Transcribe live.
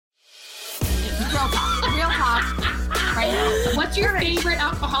What's your favorite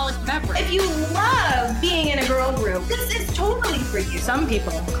alcoholic beverage? If you love being in a girl group, this is totally for you. Some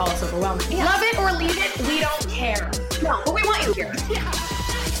people call us overwhelming. Yeah. Love it or leave it, we don't care. No, but we want you here. Yeah.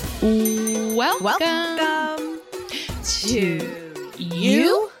 Welcome to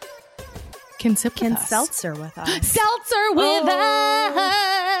You Can Sip With Us. Seltzer with us. Seltzer with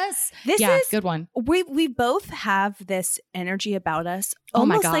us. This is good one. We both have this energy about us, Oh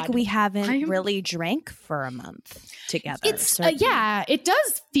my almost God. like we haven't really drank for a month together. It's it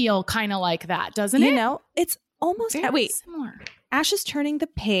does feel kind of like that, doesn't it? You know, it's almost Very similar. Ash is turning the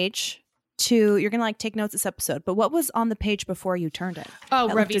page to, you're gonna like take notes this episode, but what was on the page before you turned it? Oh,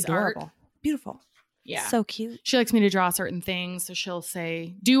 That looked Revi's art. adorable. Beautiful. Yeah. So cute. She likes me to draw certain things, so she'll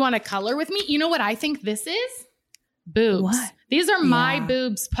say, "Do you want to color with me?" You know what I think this is? Boobs. What? These are my Yeah.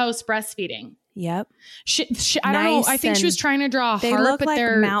 boobs post breastfeeding. Yep. I don't know. Nice, I think she was and trying to draw a They heart, look but like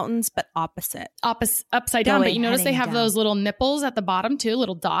they're mountains, but opposite. upside down. But you notice they heading have down. those little nipples at the bottom too,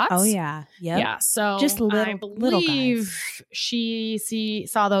 little dots. Oh yeah. Yep. Yeah. So Just I little believe she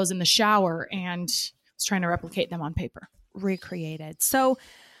saw those in the shower and was trying to replicate them on paper. Recreated. So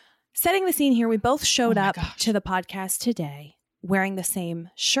setting the scene here, we both showed Oh my up gosh. to the podcast today wearing the same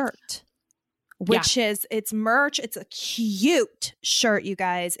shirt, which is, it's merch. It's a cute shirt, you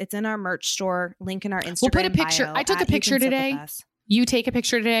guys. It's in our merch store. Link in our Instagram We'll put a picture. bio I took a at You picture Can Sip With today. Us. You take a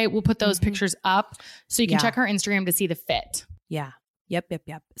picture today. We'll put those Mhm. pictures up so you can Yeah. check our Instagram to see the fit. Yeah. Yep.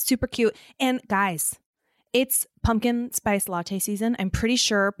 Super cute. And guys, it's pumpkin spice latte season. I'm pretty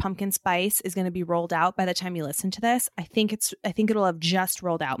sure pumpkin spice is going to be rolled out by the time you listen to this. I think it'll have just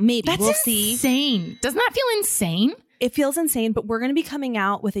rolled out. Maybe we'll see. Insane. Doesn't that feel insane? It feels insane, but we're going to be coming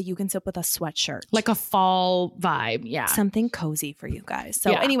out with a You Can Sip With Us sweatshirt. Like a fall vibe. Yeah. Something cozy for you guys.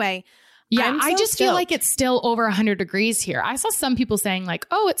 So Yeah. anyway, Yeah. I'm I so just feel stoked. like it's still over 100 degrees here. I saw some people saying like,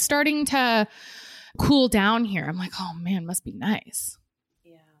 oh, it's starting to cool down here. I'm like, oh man, must be nice.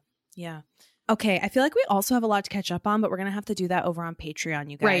 Yeah. Okay. I feel like we also have a lot to catch up on, but we're going to have to do that over on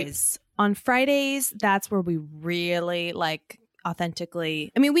Patreon, you guys. Right. On Fridays, that's where we really like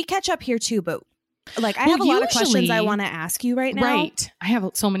authentically. I mean, we catch up here too, but like I have a lot of questions I want to ask you right now. Right. I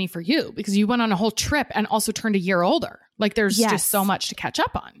have so many for you because you went on a whole trip and also turned a year older. Like there's Yes. just so much to catch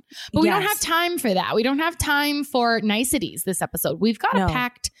up on. But we don't have time for that. We don't have time for niceties this episode. We've got No. a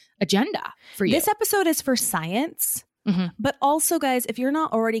packed agenda for you. This episode is for science. Mhm. But also, guys, if you're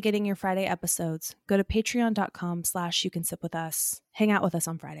not already getting your Friday episodes, go to patreon.com/You Can Sip With Us. Hang out with us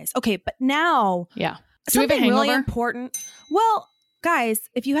on Fridays. Okay, but now Yeah. Do we have a something really hangover? important. Well, guys,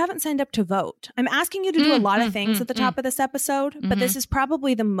 if you haven't signed up to vote, I'm asking you to do a lot of things at the top of this episode, but this is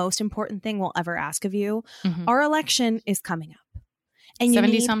probably the most important thing we'll ever ask of you. Mhm. Our election is coming up. And you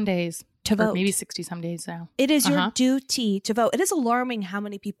 70 need some days to or vote. maybe 60 some days now. It is Uh-huh. your duty to vote. It is alarming how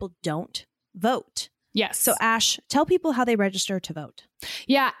many people don't vote. Yes. So Ash, tell people how they register to vote.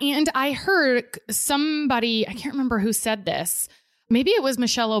 Yeah. And I heard somebody, I can't remember who said this. Maybe it was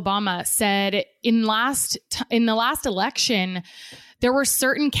Michelle Obama said in the last election, there were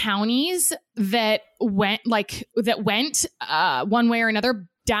certain counties that went one way or another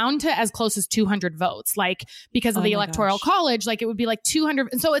down to as close as 200 votes, like because of Oh the my electoral gosh. college, like it would be like 200.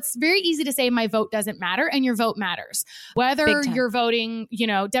 And so it's very easy to say my vote doesn't matter, and your vote matters, whether Big time. you're voting,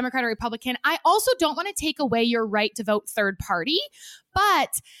 Democrat or Republican. I also don't want to take away your right to vote third party, but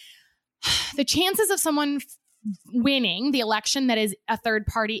the chances of someone winning the election that is a third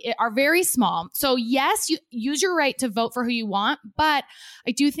party are very small. So yes, you use your right to vote for who you want, but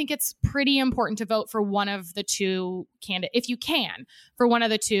I do think it's pretty important to vote for one of the two candidates, if you can, for one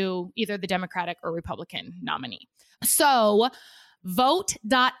of the two, either the Democratic or Republican nominee. So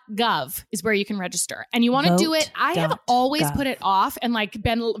vote.gov is where you can register, and you want to do it. I have always Vote.gov. put it off and like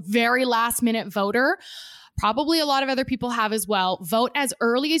been very last minute voter. Probably a lot of other people have as well. Vote as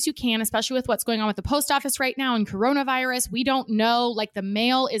early as you can, especially with what's going on with the post office right now and coronavirus. We don't know, like the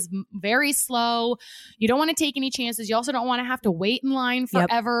mail is very slow. You don't want to take any chances. You also don't want to have to wait in line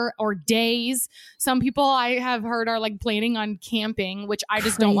forever or days. Some people I have heard are like planning on camping, which I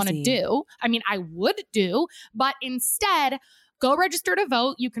just don't want to Crazy. do. I mean, I would do, but instead, go register to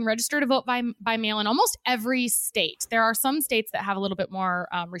vote. You can register to vote by mail in almost every state. There are some states that have a little bit more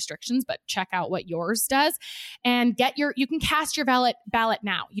restrictions, but check out what yours does and you can cast your ballot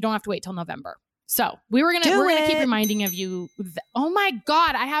now. You don't have to wait till November. So we're gonna keep reminding of you. Oh my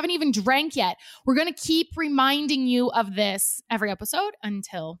God, I haven't even drank yet. We're gonna keep reminding you of this every episode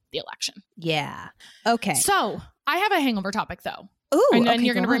until the election. Yeah. Okay. So I have a hangover topic though. Ooh, And then okay,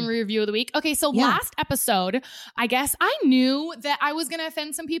 you're going to go bring on. review of the week. Okay, so Yeah. last episode, I guess I knew that I was going to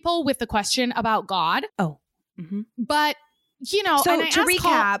offend some people with the question about God. Oh. Mm-hmm. But you know, So and I to asked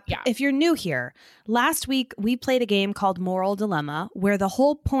recap, yeah. if you're new here, last week we played a game called Moral Dilemma, where the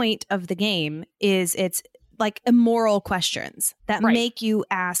whole point of the game is it's like immoral questions that Right. make you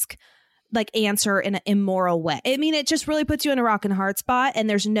answer in an immoral way. I mean, it just really puts you in a rock and hard spot, and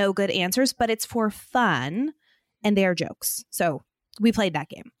there's no good answers, but it's for fun and they are jokes. So we played that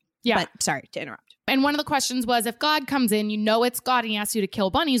game. Yeah. But sorry to interrupt. And one of the questions was, if God comes in, you know it's God, and he asks you to kill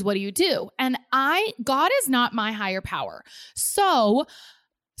bunnies, what do you do? And God is not my higher power. So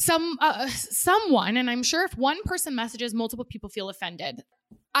someone, and I'm sure if one person messages, multiple people feel offended.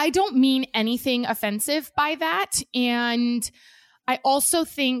 I don't mean anything offensive by that. And I also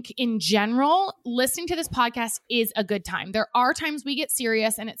think in general, listening to this podcast is a good time. There are times we get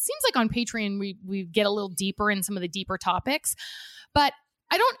serious, and it seems like on Patreon, we get a little deeper in some of the deeper topics, but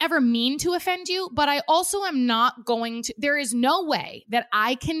I don't ever mean to offend you, but I also am not going to, there is no way that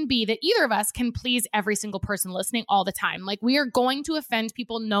that either of us can please every single person listening all the time. Like, we are going to offend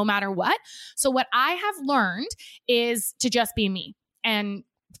people no matter what. So what I have learned is to just be me and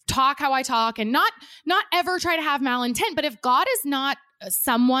talk how I talk, and not ever try to have malintent. But if God is not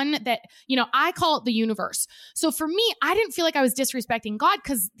someone that, you know, I call it the universe. So for me, I didn't feel like I was disrespecting God,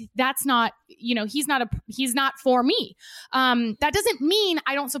 because that's not, you know, he's not for me. That doesn't mean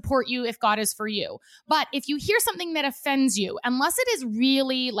I don't support you if God is for you. But if you hear something that offends you, unless it is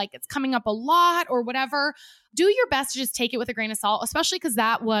really like it's coming up a lot or whatever, do your best to just take it with a grain of salt, especially because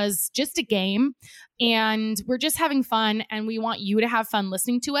that was just a game and we're just having fun, and we want you to have fun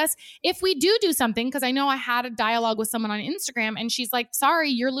listening to us. If we do something, because I know I had a dialogue with someone on Instagram and she's like, sorry,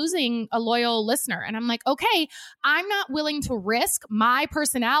 you're losing a loyal listener. And I'm like, okay, I'm not willing to risk my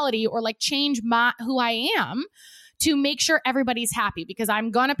personality or like change who I am to make sure everybody's happy, because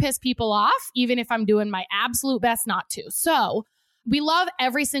I'm going to piss people off, even if I'm doing my absolute best not to. So we love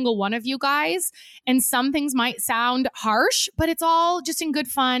every single one of you guys, and some things might sound harsh, but it's all just in good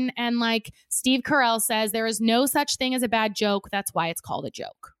fun. And like Steve Carell says, there is no such thing as a bad joke. That's why it's called a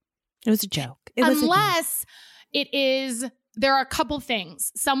joke. It was a joke. Unless it is, there are a couple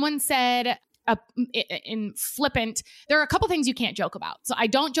things. Someone said in flippant, there are a couple things you can't joke about. So I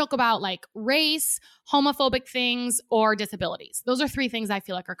don't joke about like race, homophobic things, or disabilities. Those are three things I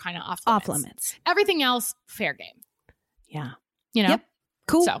feel like are kind of off limits. Everything else, fair game. Yeah. You know? Yep.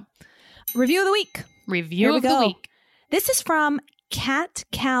 Cool. So, review of the week. Review of the week. This is from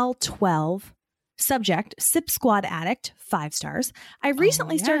CatCal12. Subject, Sip Squad Addict, 5 stars. I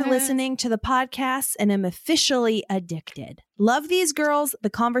recently started listening to the podcast and am officially addicted. Love these girls,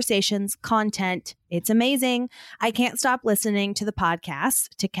 the conversations, content. It's amazing. I can't stop listening to the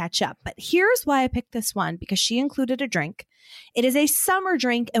podcast to catch up. But here's why I picked this one, because she included a drink. It is a summer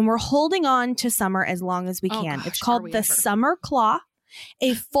drink, and we're holding on to summer as long as we can. Gosh, it's called the Summer Claw.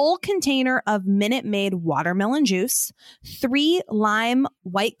 A full container of Minute Maid watermelon juice, 3 lime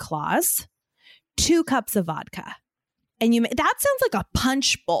White Claws, 2 cups of vodka. And that sounds like a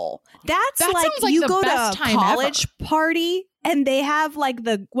punch bowl. That like you go to a college party and they have like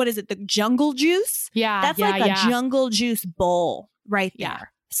the jungle juice? Yeah. That's like a jungle juice bowl right there. Yeah.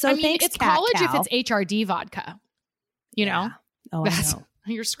 So I mean, thanks, it's college if it's HRD vodka. You know? Oh, I know.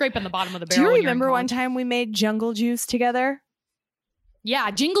 You're scraping the bottom of the barrel. Do you remember one time we made jungle juice together? Yeah,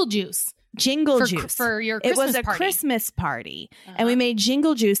 jingle juice. Juice for your Christmas party. It was a Christmas party, and we made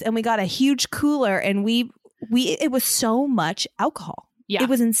jingle juice, and we got a huge cooler, and it was so much alcohol. Yeah, it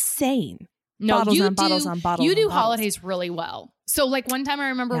was insane. No, bottles you on bottles on bottles. You do bottles. Holidays really well. So like one time I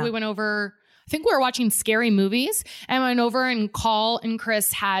remember we went over. I think we were watching scary movies, and I went over, and Call and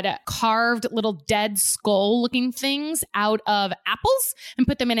Chris had carved little dead skull looking things out of apples and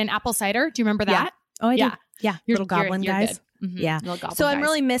put them in an apple cider. Do you remember that? Yeah. Oh, I do. Yeah, little goblin you're guys. Mm-hmm. Yeah. So I'm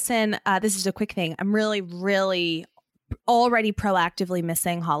really missing, this is a quick thing. I'm really, really already proactively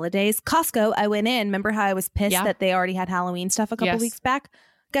missing holidays. Costco, I went in. Remember how I was pissed that they already had Halloween stuff a couple weeks back?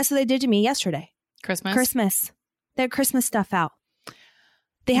 Guess what they did to me yesterday? Christmas. They had Christmas stuff out.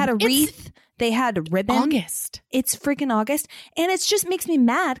 They had a wreath. They had a ribbon. August. It's freaking August. And it just makes me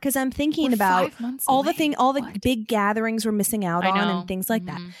mad because I'm thinking about all the big gatherings we're missing out on and things like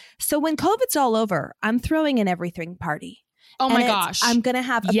that. So when COVID's all over, I'm throwing an everything party. Oh my gosh. I'm going to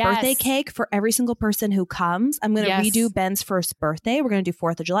have a birthday cake for every single person who comes. I'm going to redo Ben's first birthday. We're going to do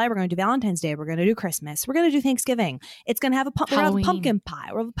 4th of July. We're going to do Valentine's Day. We're going to do Christmas. We're going to do Thanksgiving. It's going to have a pumpkin pie.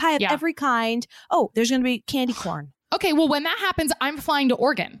 We'll have a pie of every kind. Oh, there's going to be candy corn. Okay. Well, when that happens, I'm flying to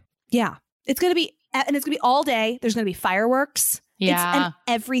Oregon. Yeah. It's going to be all day. There's going to be fireworks. Yeah. It's an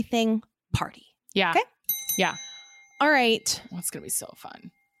everything party. Yeah. Okay. Yeah. All right. Well, it's going to be so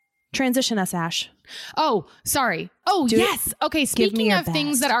fun. Transition us, Ash. Oh, sorry. Oh, yes. Okay. Speaking of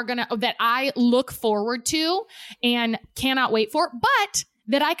things that I look forward to and cannot wait for, but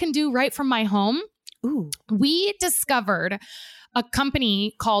that I can do right from my home. Ooh. We discovered a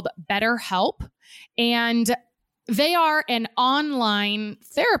company called BetterHelp, and they are an online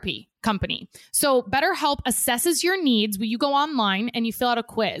therapy company. So BetterHelp assesses your needs when you go online and you fill out a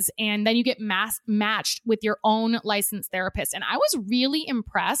quiz, and then you get matched with your own licensed therapist. And I was really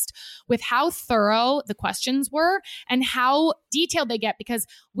impressed with how thorough the questions were and how detailed they get, because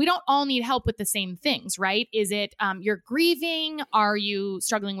we don't all need help with the same things, right? Is it you're grieving? Are you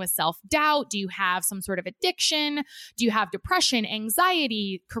struggling with self-doubt? Do you have some sort of addiction? Do you have depression,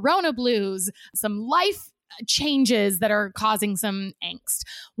 anxiety, corona blues, some life changes that are causing some angst?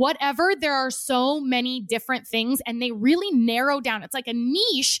 Whatever, there are so many different things, and they really narrow down. It's like a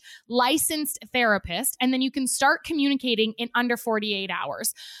niche licensed therapist, and then you can start communicating in under 48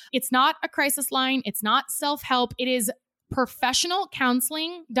 hours. It's not a crisis line. It's not self-help. It is professional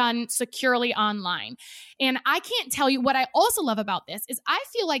counseling done securely online. And I can't tell you what I also love about this is I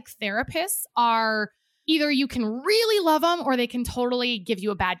feel like therapists are either you can really love them or they can totally give you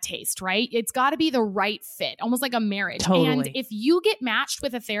a bad taste, right? It's got to be the right fit, almost like a marriage. Totally. And if you get matched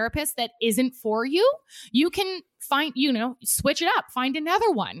with a therapist that isn't for you, you can find, switch it up, find another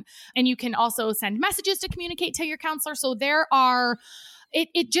one. And you can also send messages to communicate to your counselor. So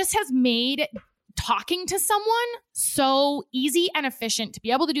it just has made talking to someone so easy and efficient to be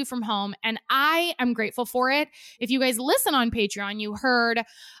able to do from home. And I am grateful for it. If you guys listen on Patreon, you heard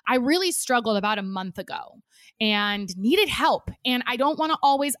I really struggled about a month ago and needed help. And I don't want to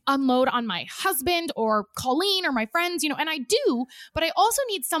always unload on my husband or Colleen or my friends, and I do, but I also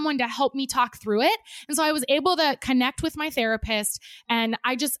need someone to help me talk through it. And so I was able to connect with my therapist, and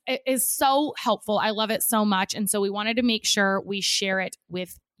it is so helpful. I love it so much. And so we wanted to make sure we share it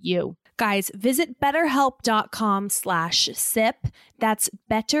with you. Guys, visit betterhelp.com/sip. That's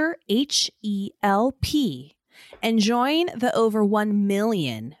better, HELP. And join the over 1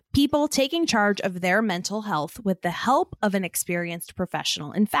 million people taking charge of their mental health with the help of an experienced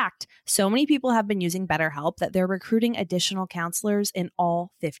professional. In fact, so many people have been using BetterHelp that they're recruiting additional counselors in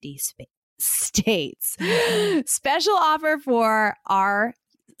all 50 states. Special offer for our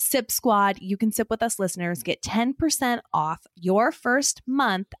Sip Squad. You can sip with us listeners. Get 10% off your first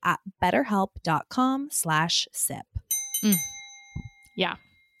month at betterhelp.com/sip. Yeah.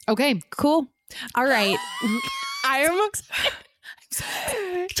 Okay. Cool. All right. I am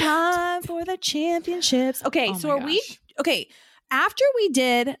time for the championships. Okay. Oh so after we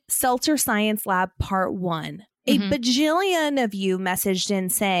did Seltzer Science Lab Part 1, a bajillion of you messaged in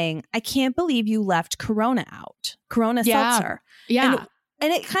saying, I can't believe you left Corona out. Corona Seltzer. Yeah.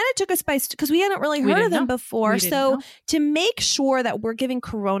 And it kind of took us by, because we hadn't really heard of them before. So to make sure that we're giving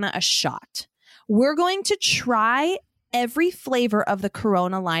Corona a shot, we're going to try every flavor of the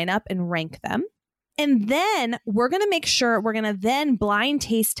Corona lineup and rank them. And then we're going to make sure we're going to then blind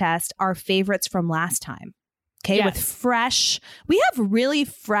taste test our favorites from last time. Okay. Yes. We have really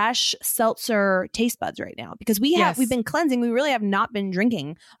fresh seltzer taste buds right now because we've been cleansing. We really have not been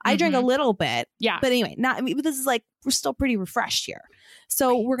drinking. I drink a little bit. Yeah. But anyway, this is like, we're still pretty refreshed here.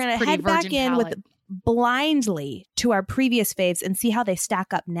 So we're going to head back in with blindly to our previous faves and see how they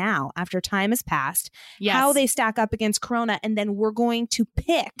stack up now after time has passed, how they stack up against Corona. And then we're going to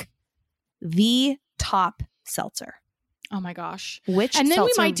pick the top seltzer. Oh my gosh. And then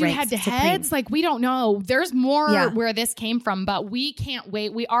we might do head to heads. Like, we don't know. There's more where this came from, but we can't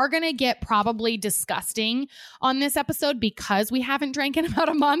wait. We are going to get probably disgusting on this episode because we haven't drank in about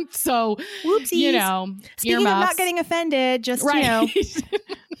a month. So, whoopsies. Speaking of not getting offended, just, might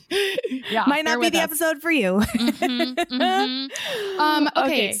not be the episode for you.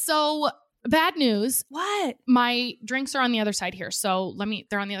 Okay. So bad news. What? My drinks are on the other side here. So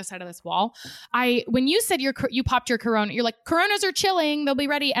they're on the other side of this wall. When you said you popped your Corona, you're like, Coronas are chilling. They'll be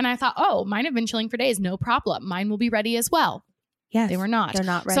ready. And I thought, mine have been chilling for days. No problem. Mine will be ready as well. Yes. They were not. They're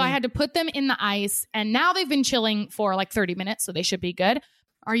not ready. So I had to put them in the ice, and now they've been chilling for like 30 minutes. So they should be good.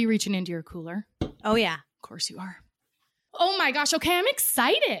 Are you reaching into your cooler? Oh yeah. Of course you are. Oh my gosh. Okay. I'm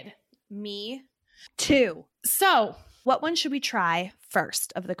excited. Me too. So what one should we try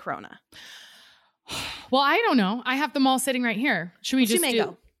first of the Corona? Well, I don't know. I have them all sitting right here. Should we just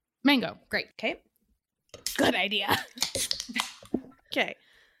do mango? Great. Okay. Good idea. Okay.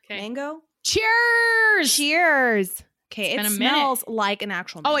 Mango. Cheers. Okay. It smells like an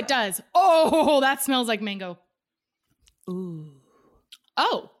actual mango. Oh, it does. Oh, that smells like mango. Ooh.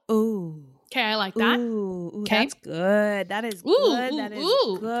 Oh. Ooh. Okay, I like that. Ooh, okay. That's good. That is good. That is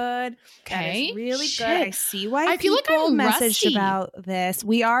good. Okay. That is really Shit. good. I see why I feel like I'm messaged rusty. about this.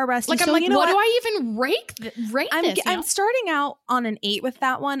 We are rusty. Like, so I'm like, you know what do I even rate this? I'm starting out on an 8 with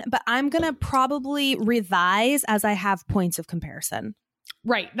that one, but I'm going to probably revise as I have points of comparison.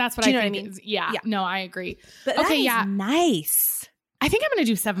 Right. That's what Do you I know think. what I mean? Yeah. No, I agree. But okay, that is nice. I think I'm going to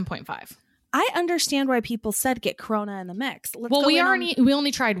do 7.5. I understand why people said get Corona in the mix. We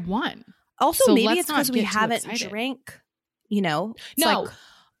only tried one. Also, so maybe it's because we haven't excited. drank, you know? No,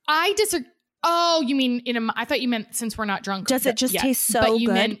 I disagree. Oh, you mean I thought you meant since we're not drunk. Does it just taste so but you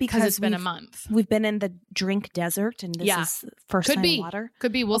good meant because it's been a month? We've been in the drink desert and this is first Could time be. water.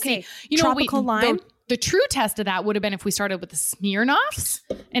 Could be. We'll see. Tropical lime. The true test of that would have been if we started with the Smirnoffs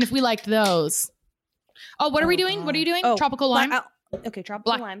and if we liked those. Oh, what are we doing? What are you doing? Tropical lime? Okay,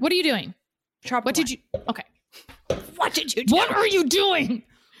 tropical lime. What are you doing? Tropical Okay. What did you do? What are you doing?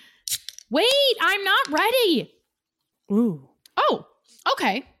 Wait, I'm not ready. Ooh. Oh,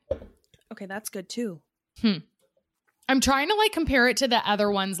 okay. Okay, that's good too. I'm trying to compare it to the other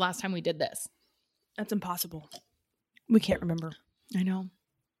ones last time we did this. That's impossible. We can't remember. I know.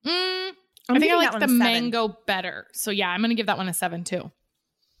 I think I like the mango better. So yeah, I'm going to give that one a 7 too.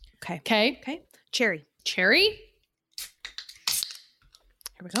 Okay. Cherry. Here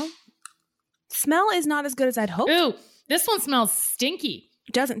we go. Smell is not as good as I'd hoped. Ooh, this one smells stinky.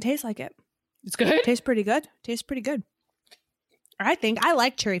 Doesn't taste like it. It's good. Tastes pretty good. I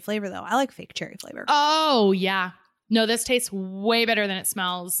like cherry flavor though. I like fake cherry flavor. Oh yeah. No, this tastes way better than it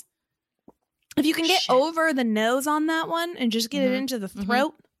smells. If you can get over the nose on that one and just get it into the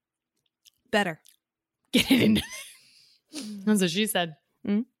throat, better. Get it into. That's what she said.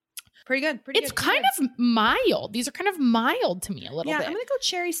 Pretty good. It's kind of mild. These are kind of mild to me a little bit. I'm gonna go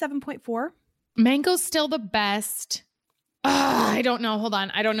cherry 7.4. Mango's still the best. I don't know. Hold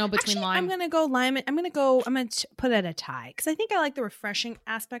on. I don't know between lime. I'm going to go lime. I'm going to put it at a tie because I think I like the refreshing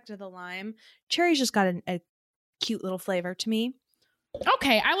aspect of the lime. Cherry's just got a cute little flavor to me.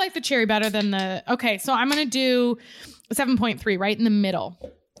 Okay. I like the cherry better than so I'm going to do 7.3 right in the middle.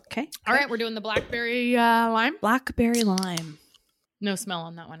 Okay. All right. We're doing the blackberry lime. Blackberry lime. No smell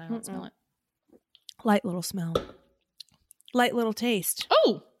on that one. I don't smell it. Light little smell. Light little taste.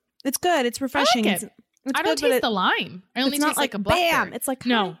 Oh, it's good. It's refreshing. I like it. I don't taste the lime. I only taste like a blackberry. Bam. It's like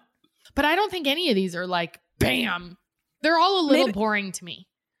no. But I don't think any of these are like bam. They're all a little boring to me.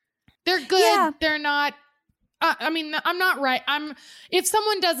 They're good. Yeah. They're not. I'm not right. If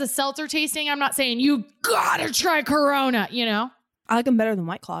someone does a seltzer tasting, I'm not saying you gotta try Corona. You know. I like them better than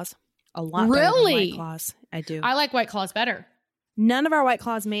White Claws. A lot. Really? Better than White Claws. I do. I like White Claws better. None of our White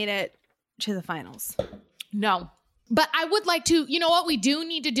Claws made it to the finals. No. But I would like to, you know what? We do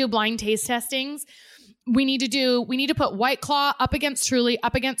need to do blind taste testings. We need to put White Claw up against Truly,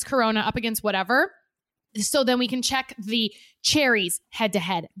 up against Corona, up against whatever. So then we can check the cherries head to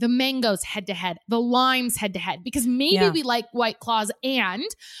head, the mangoes head to head, the limes head to head, because maybe we like White Claws and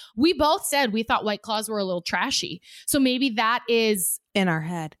we both said we thought White Claws were a little trashy. So maybe that is in our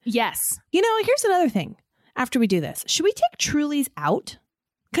head. Yes. You know, here's another thing. After we do this, should we take Truly's out?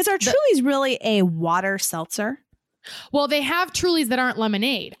 Because our Truly's really a water seltzer. Well, they have Trulies that aren't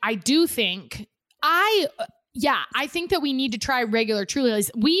lemonade. I do think I think that we need to try regular Trulies.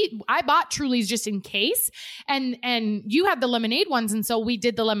 I bought Trulies just in case, and you had the lemonade ones, and so we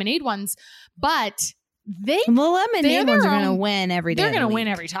did the lemonade ones. But the lemonade ones are going to win every day. They're going to win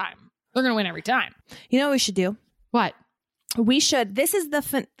every time. They're going to win every time. You know what we should do? What? We should. This is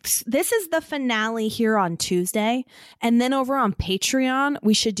the finale here on Tuesday, and then over on Patreon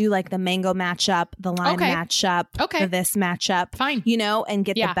we should do like the mango matchup, the lime matchup, the this matchup. Fine, you know, and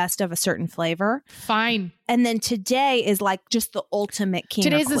get the best of a certain flavor. Fine. And then today is like just the ultimate king.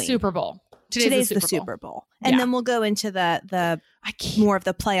 Today's the Super Bowl. Today's the Super Bowl, and then we'll go into the more of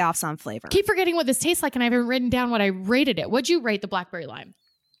the playoffs on flavor. Keep forgetting what this tastes like, and I haven't written down what I rated it. What'd you rate the blackberry lime?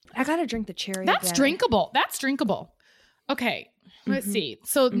 I gotta drink the cherry. That's drinkable. That's drinkable. Okay, let's see.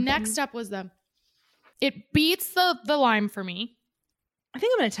 So next up was it beats the lime for me. I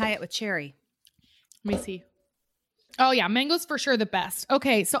think I'm going to tie it with cherry. Let me see. Oh yeah, mango's for sure the best.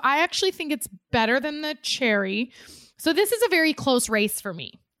 Okay, so I actually think it's better than the cherry. So this is a very close race for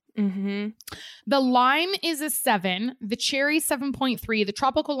me. The lime is a 7, the cherry 7.3, the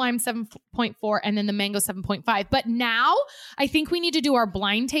tropical lime 7.4, and then the mango 7.5. But now I think we need to do our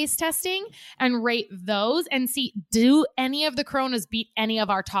blind taste testing and rate those and see, do any of the Coronas beat any of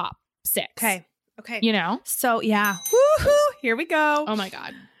our top 6? Okay. You know? So yeah. Woohoo! Here we go. Oh my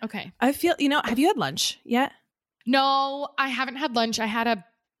God. Okay. I feel, have you had lunch yet? No, I haven't had lunch. I had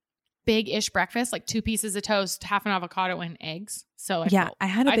big-ish breakfast, like 2 pieces of toast, half an avocado, and eggs. So I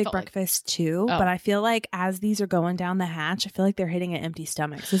had a big breakfast too, but I feel like as these are going down the hatch, I feel like they're hitting an empty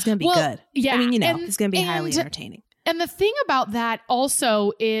stomach. So it's going to be good. Yeah. I mean, it's going to be highly entertaining. And the thing about that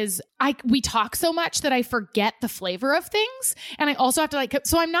also is we talk so much that I forget the flavor of things. And I also have to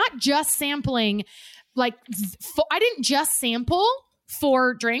so I'm not just sampling I didn't just sample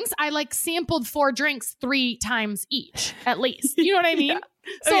 4 drinks. I sampled 4 drinks 3 times each, at least. You know what I mean?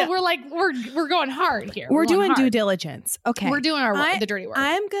 So we're going hard here. We're doing due diligence. Okay. We're doing the dirty work.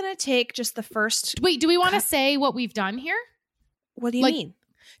 I'm going to take just the first. Wait, do we want to say what we've done here? What do you mean?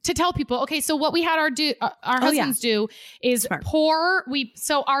 To tell people, okay, so what we had our husbands do is pour.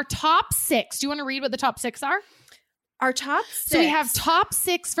 So our top 6. Do you want to read what the top 6 are? Our top 6. So we have top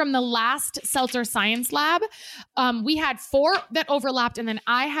 6 from the last Seltzer Science Lab. We had 4 that overlapped, and then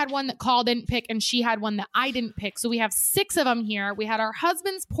I had one that Call didn't pick, and she had one that I didn't pick. So we have 6 of them here. We had our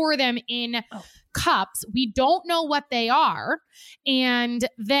husbands pour them in cups. We don't know what they are. And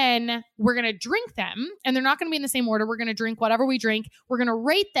then we're going to drink them, and they're not going to be in the same order. We're going to drink whatever we drink. We're going to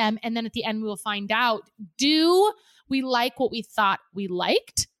rate them. And then at the end, we will find out, do we like what we thought we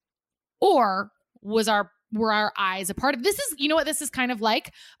liked? Or were our eyes a part of this? Is, you know what this is kind of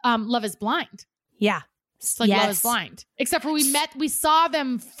like? Love is Blind. Yeah. It's like Love is Blind. Except for we saw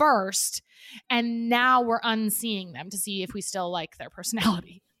them first, and now we're unseeing them to see if we still like their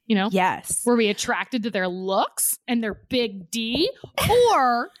personality. You know? Yes. Were we attracted to their looks and their big D?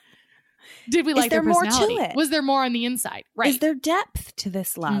 Or did we like their personality? More to it? Was there more on the inside? Right. Is there depth to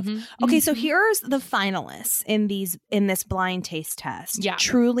this love? Mm-hmm. Okay, so here's the finalists in this blind taste test. Yeah.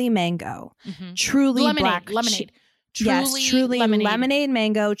 Truly mango. Mm-hmm. Truly lemonade. Truly lemonade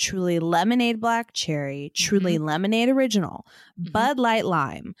mango, truly lemonade black cherry, truly lemonade original, Bud Light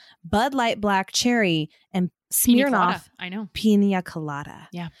lime, Bud Light black cherry, and Smirnoff pina colada.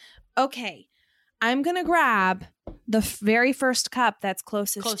 Yeah. Okay. I'm going to grab the very first cup that's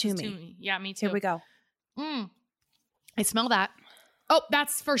closest to me. Yeah, me too. Here we go. I smell that. Oh,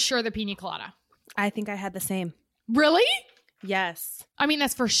 that's for sure the pina colada. I think I had the same. Really? Yes. I mean,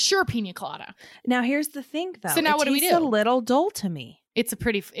 that's for sure pina colada. Now, here's the thing, though. So now what do we do? It's a little dull to me. It's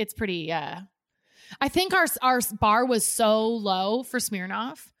pretty, I think our bar was so low for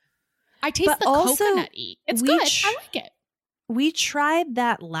Smirnoff. I taste the coconut-y. It's good. I like it. We tried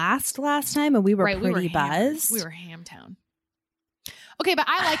that last time, and we were pretty buzzed. We were Hamtown. Okay, but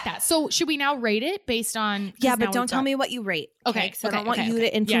I like that. So should we now rate it based on... Yeah, but don't tell me what you rate. Okay. So I don't want you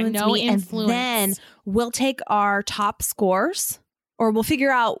to influence me. Influence. And then we'll take our top scores, or we'll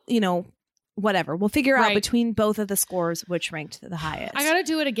figure out, whatever. We'll figure out between both of the scores which ranked the highest. I got to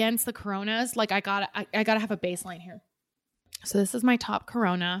do it against the Coronas. I got to have a baseline here. So this is my top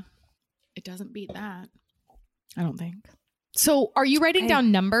Corona. It doesn't beat that, I don't think. So are you writing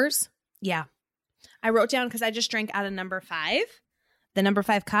down numbers? Yeah. I wrote down because I just drank out of number 5, the number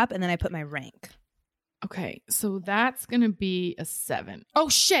 5 cup, and then I put my rank. Okay. So that's going to be a 7. Oh,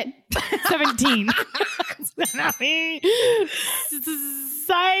 shit. 17.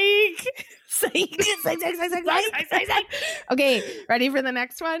 Psych. Okay. Ready for the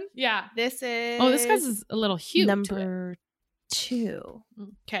next one? Yeah. This is... Oh, this guy's is a little huge. Number 2.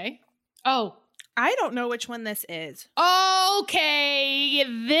 Okay. Oh. I don't know which one this is. Okay,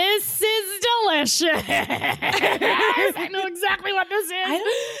 this is delicious. I know exactly what this is.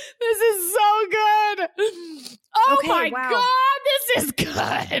 This is so good. Oh my God, this is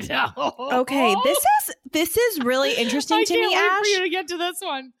good. Okay, this is really interesting to me, Ash. I can't wait for you to get to this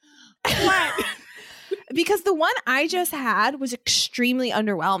one. What? Because the one I just had was extremely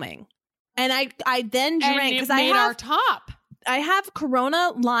underwhelming, and I then drank because I have our top. I have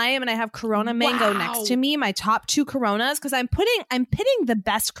Corona lime and I have Corona mango next to me, my top 2 Coronas, because I'm pitting the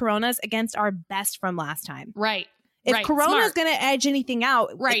best Coronas against our best from last time. Right. If Corona's going to edge anything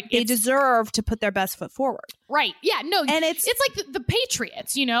out, they deserve to put their best foot forward. Right. Yeah. No. And it's like the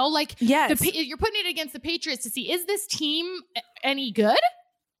Patriots, Yes. You're putting it against the Patriots to see, is this team any good?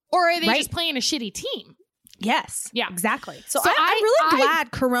 Or are they just playing a shitty team? Yes. Yeah. Exactly. So I'm really glad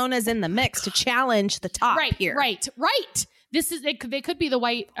Corona's in the mix to challenge the top here. Right. This is they could be the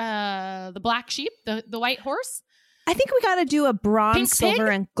white, the black sheep, the white horse. I think we got to do a bronze, pink silver,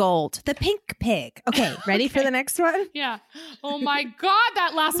 pig? and gold. The pink pig. Okay, ready for the next one? Yeah. Oh my God,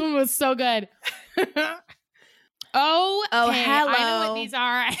 that last one was so good. Oh, hello. I know what these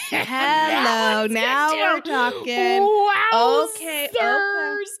are. Hello. Now we're talking. Wow. Okay.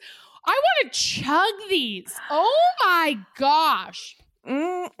 I want to chug these. Oh my gosh.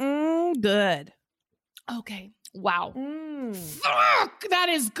 Good. Okay. Wow. Fuck, that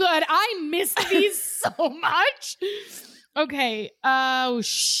is good. I missed these so much. Okay. Oh,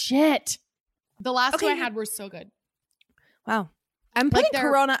 shit. The last two I Okay. had were so good. Wow. I'm putting they're-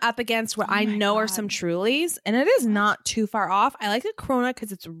 Corona up against what I my know are God. some Trulies, and it is not too far off. I like the Corona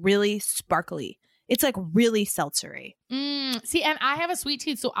because it's really sparkly. It's like really seltzery. See, and I have a sweet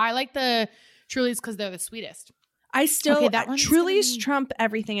tooth, so I like the Trulies because they're the sweetest. I still Okay, that one's Trulies gonna be- trump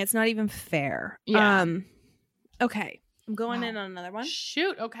everything. It's not even fair. Yeah. Okay. I'm going Wow. in on another one.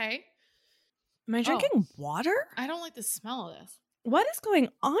 Shoot. Okay. Am I drinking water? I don't like the smell of this. What is going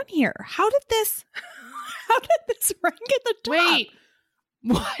on here? How did this rank at the top? Wait.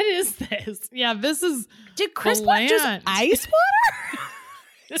 What is this? Yeah, this is Did Chris put just bland. ice water?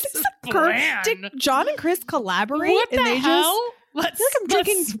 This is Did John and Chris collaborate? What the and they hell? Just, Let's, I feel like I'm let's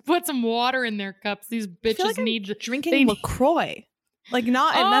drinking- put some water in their cups. These I feel bitches like I'm need drinking LaCroix. Like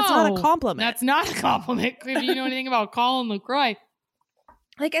not, and that's not a compliment. That's not a compliment. If you know anything about Colin LaCroix.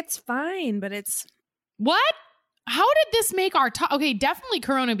 like it's fine, but it's What? How did this make our top? Okay, definitely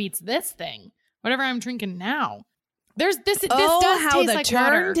Corona beats this thing. Whatever I'm drinking now. This does how taste the like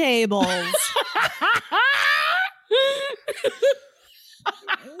water. turntables.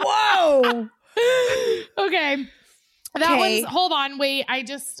 Whoa. Okay. That Okay. one's, hold on, wait,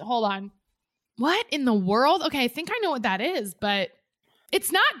 hold on. What in the world? Okay, I think I know what that is, but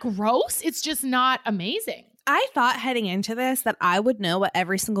it's not gross. It's just not amazing. I thought heading into this that I would know what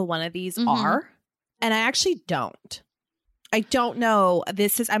every single one of these Mhm. are, and I actually don't. I don't know.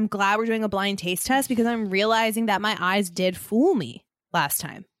 I'm glad we're doing a blind taste test because I'm realizing that my eyes did fool me last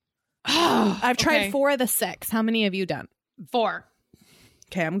time. I've tried 4 of the 6. How many have you done? 4.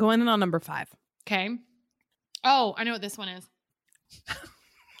 Okay, I'm going in on number 5. Okay. Oh, I know what this one is.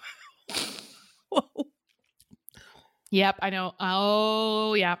 Whoa. Yep, I know.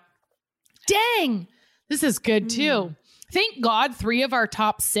 Oh, yeah. Dang. This is good too. Thank God 3 of our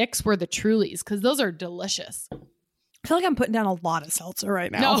top 6 were the Trulies because those are delicious. I feel like I'm putting down a lot of seltzer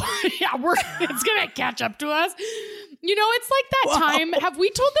right now. No, yeah, it's going to catch up to us. You know, it's like that time. Have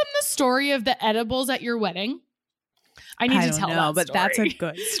we told them the story of the edibles at your wedding? I need to tell that but story. that's a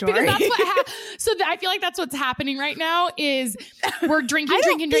good story. Because that's what I feel like that's what's happening right now is we're drinking. I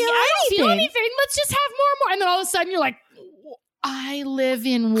don't feel I don't feel anything. anything. Let's just have more. And then all of a sudden you're like, I live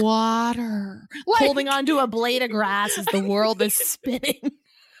in water. Like, holding onto a blade of grass as the world is spinning.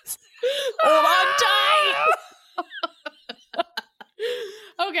 hold on tight.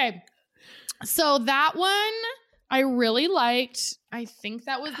 Okay. So that one I really liked. I think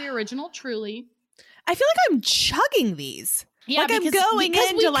that was the original Truly. I feel like I'm chugging these. Yeah, like I'm because going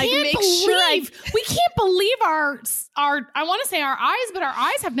in we to like can't make sure we can't believe our I want to say our eyes, but our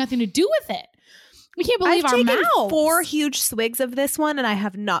eyes have nothing to do with it. We can't believe I've our taken mouths. 4 huge swigs of this one, and I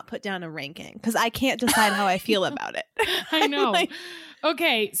have not put down a ranking because I can't decide how I feel about it. I know. Like,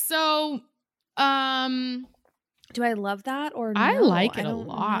 Okay, so do I love that or I no? like it a don't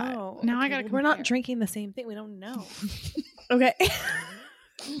lot. know. Now I Okay, gotta well, we're not compare. drinking the same thing. We don't know. Okay.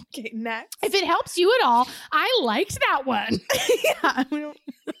 Okay, next. If it helps you at all, I liked that one. Yeah, we don't.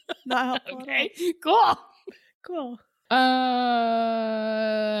 Not helpful. Okay, cool. Cool.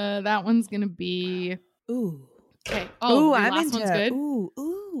 That one's gonna be Ooh. okay. Oh, your I'm last into. one's good.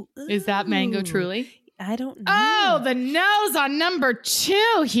 Ooh. Is that mango ooh. truly? I don't know. Oh, the nose on number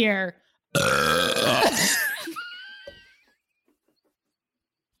 2 here.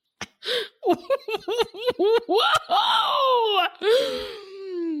 Whoa!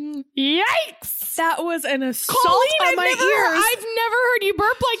 Yikes! That was an assault Colleen, on my I've never heard you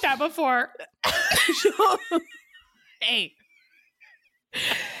burp like that before. ears.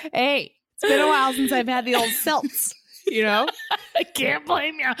 Hey, it's been a while since I've had the old seltz. You know, I can't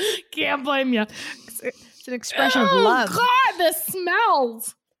blame you. Can't blame you. it's an expression of love. God, the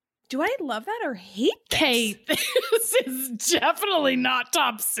smells. Do I love that or hate this? Kate, this is definitely not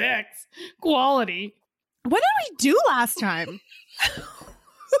top 6 quality. What did we do last time?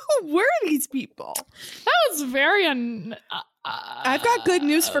 Who were these people? That was very I've got good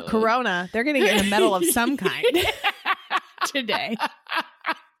news for Corona. They're going to get a medal of some kind today.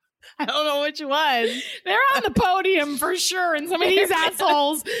 I don't know which one. They're on the podium for sure, and some of these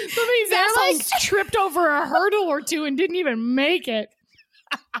assholes tripped over a hurdle or two and didn't even make it.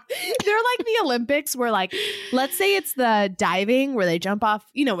 They're like the Olympics where, like, let's say it's the diving where they jump off.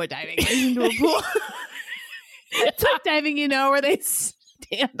 You know what diving is, into a pool. It's like diving, you know, where they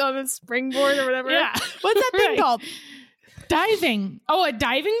stand on a springboard or whatever. Yeah. What's that thing Right. called? Diving. Oh, a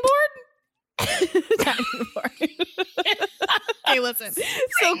diving board? Diving board. Okay, listen.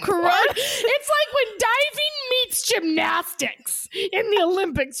 So Corona. It's like when diving meets gymnastics in the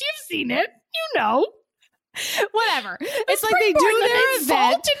Olympics. You've seen it. You know. whatever. It's like they Springboard, do and then their they event.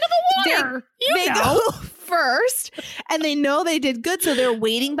 vault into the water. They you know. go first, and they know they did good, so they're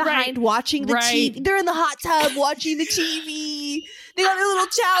waiting behind watching the TV. They're in the hot tub watching the TV. They got their little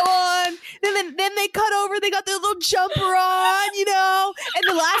towel on. Then they cut over. They got their little jumper on, and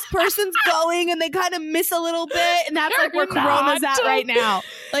the last person's going, and they kind of miss a little bit, and that's like where Corona's at right now.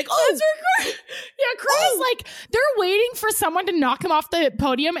 Like, Corona's like, they're waiting for someone to knock him off the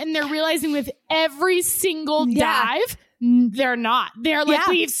podium, and they're realizing with every single dive, they're not. They're like,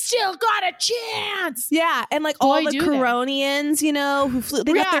 we've still got a chance. Yeah, and like all the Coronians, who flew,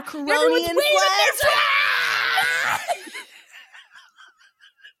 they got their Coronian flags.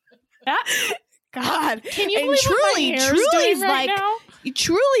 God, can you believe what my hair is doing right now?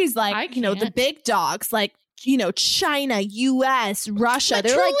 Truly's like, the big dogs, like, China, US, Russia.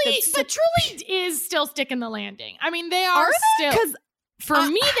 They're but Truly is still sticking the landing. I mean, they are still. Because for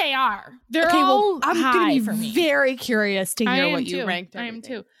me, they are. They're all I'm high for me. Very curious to hear what you ranked. I am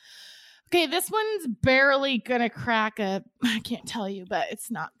too. Okay, this one's barely gonna crack I can't tell you, but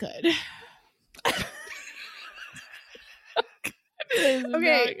it's not good.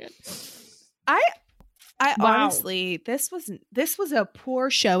 Okay. I honestly, this was a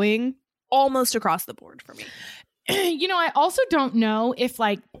poor showing almost across the board for me. I also don't know if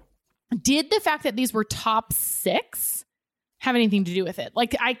did the fact that these were top 6 have anything to do with it?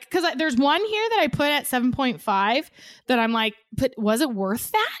 Because there's one here that I put at 7.5 that I'm like, but was it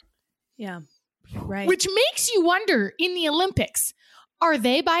worth that? Yeah. Right. Which makes you wonder, in the Olympics, are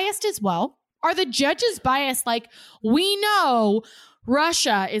they biased as well? Are the judges biased? Like, we know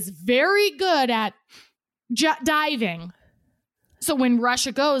Russia is very good at diving. So when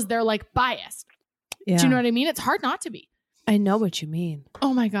Russia goes, they're like biased. Yeah. Do you know what I mean? It's hard not to be. I know what you mean.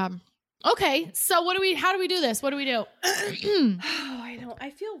 Oh my God. Okay. So how do we do this? What do we do?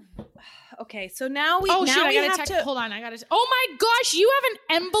 I feel okay. So now we, I gotta check. Hold on. Oh my gosh. You have an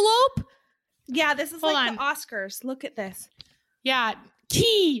envelope? Yeah. This is the Oscars. Look at this. Yeah.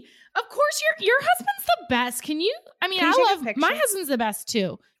 Key. Of course, your husband's the best. I love my husband's the best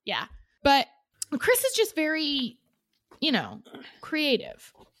too. Yeah. But Chris is just very,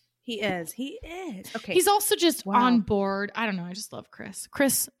 creative. He is. Okay. He's also just on board. I don't know. I just love Chris.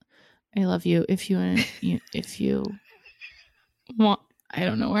 Chris, I love you. If you want, I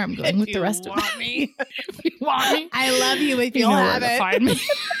don't know where I'm going with the rest of me. If you want me, I love you. If you know have where it. to find me.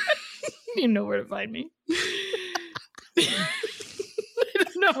 You know where to find me. I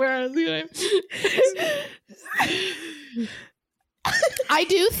don't know where I was going. I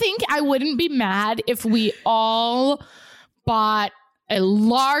do think I wouldn't be mad if we all bought a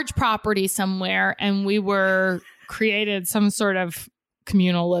large property somewhere and we were created some sort of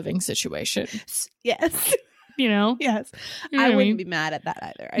communal living situation. Yes. Yes. I wouldn't be mad at that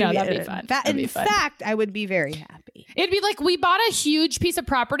either. No, that'd be fun. In fact, I would be very happy. It'd be like we bought a huge piece of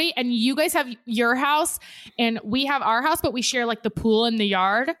property and you guys have your house and we have our house, but we share like the pool and the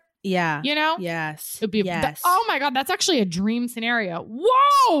yard. Yeah. Yes. It'd be oh my God, that's actually a dream scenario.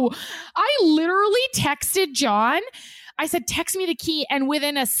 Whoa. I literally texted John. I said, text me the key. And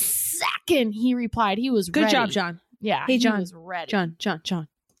within a second, he replied. He was ready. Good job, John. Yeah. Hey, John. He was ready. John.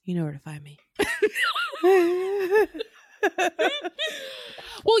 You know where to find me.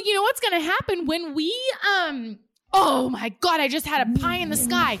 Well, you know what's going to happen when we, oh my God, I just had a pie in the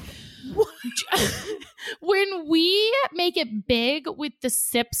sky. When we make it big with the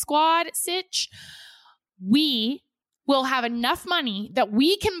SIP squad sitch, we will have enough money that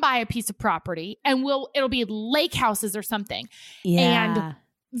we can buy a piece of property and it'll be lake houses or something. Yeah. And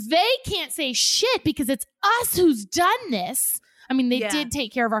they can't say shit because it's us who's done this. I mean, they did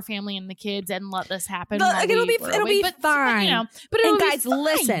take care of our family and the kids and let this happen. It'll be fine. But and guys,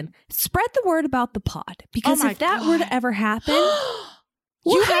 listen, spread the word about the pod because if that were to ever happen,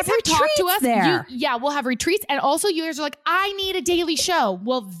 you guys have talked to us there. We'll have retreats. And also you guys are like, I need a daily show.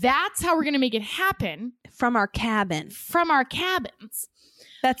 Well, that's how we're going to make it happen. From our cabins.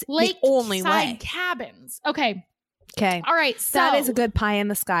 That's the only way. Cabins. Okay. All right. So that is a good pie in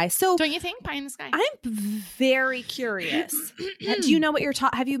the sky. So don't you think pie in the sky? I'm very curious. Do you know what your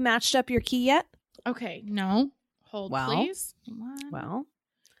have you matched up your key yet? Okay. No. Hold, please. Well.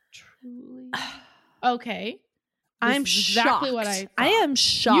 Truly. Okay. I'm exactly shocked. What I thought. I am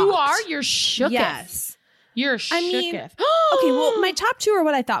shocked. You are? You're shooketh. Yes. You're shooketh. I mean, okay, well, my top 2 are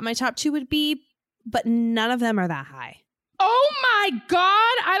what I thought my top 2 would be, but none of them are that high. Oh my God.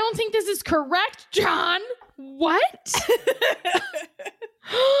 I don't think this is correct, John. What?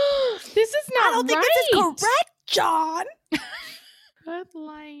 This is not right. I don't think this is correct, John. Bud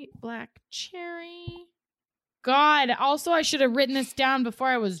Light, black cherry. God, also I should have written this down before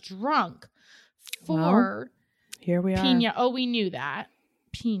I was drunk. 4. Here we are. Pina. Oh, we knew that.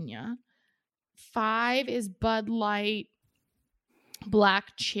 Pina. 5 is Bud Light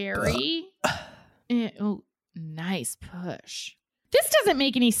Black Cherry. Oh, nice push. This doesn't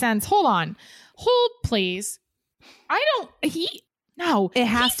make any sense. Hold on. Hold, please. It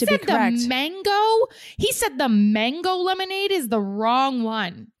has to be correct. He said the mango lemonade is the wrong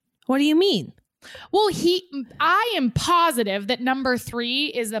one. What do you mean? Well, I am positive that number 3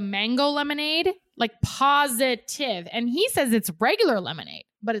 is the mango lemonade, like positive. And he says it's regular lemonade,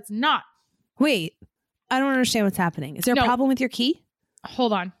 but it's not. Wait, I don't understand what's happening. Is there a problem with your key?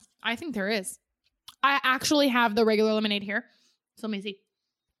 Hold on. I think there is. I actually have the regular lemonade here. So let me see.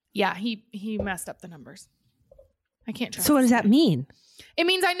 Yeah, he messed up the numbers. I can't trust. So what does that mean? It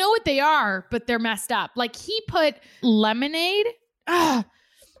means I know what they are, but they're messed up. Like he put lemonade. I'm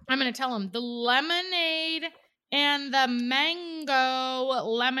going to tell him the lemonade and the mango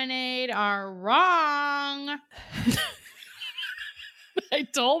lemonade are wrong. I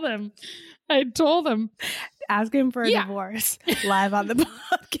told him. Ask him for a divorce live on the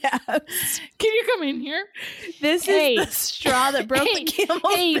podcast. Can you come in here? This is the straw that broke the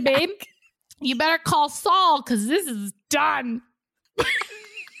camel's back. Babe, you better call Saul because this is done.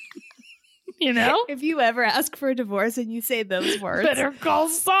 You know? If you ever ask for a divorce and you say those words, better call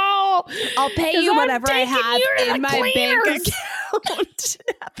Saul. I'll pay you whatever I have in my bank account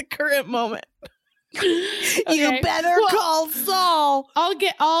at the current moment. Okay. You better call Saul.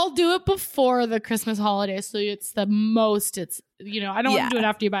 I'll do it before the Christmas holidays, so it's the most. It's I don't want to do it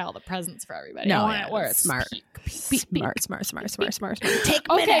after you buy all the presents for everybody. No, I want it where it's smart. Smart. Take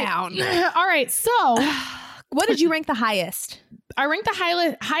me down. All right, so what did you rank the highest? I ranked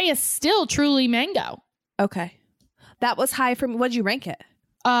the highest still Truly Mango. Okay, that was high for me. What did you rank it?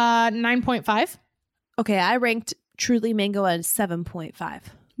 9.5. Okay, I ranked Truly Mango at 7.5.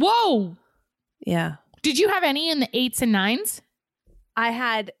 Whoa. Yeah. Did you have any in the 8s and 9s? I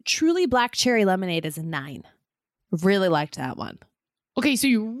had Truly Black Cherry Lemonade as a 9. Really liked that one. Okay, so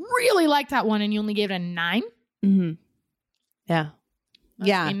you really liked that one and you only gave it a 9? Mm-hmm. Yeah.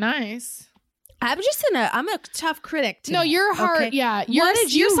 That's nice. I'm a tough critic today. No, you're hard. Okay. Yeah. You're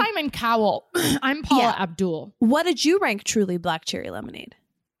Simon Cowell. I'm Paula Abdul. What did you rank Truly Black Cherry Lemonade?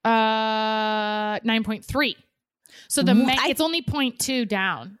 9.3. So it's only 0.2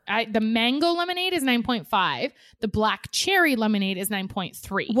 down. The mango lemonade is 9.5. The black cherry lemonade is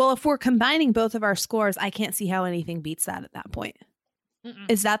 9.3. Well, if we're combining both of our scores, I can't see how anything beats that at that point. Mm-mm.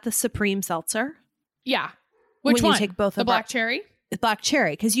 Is that the Supreme Seltzer? Yeah. Which one? You take both the black cherry? Black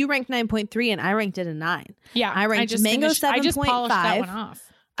cherry, because you ranked 9.3 and I ranked it a 9. Yeah. I ranked mango 7.5. I just polished that one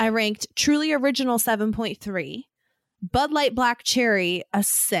off. I ranked Truly Original 7.3. Bud Light Black Cherry a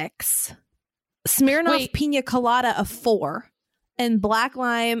 6. Smirnoff Pina Colada a 4, and Black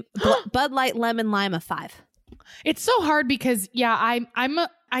Lime, Bud Light Lemon Lime a 5. It's so hard because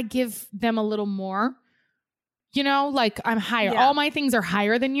I give them a little more. Like I'm higher. Yeah. All my things are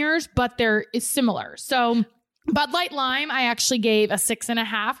higher than yours, but they're similar. So Bud Light Lime, I actually gave a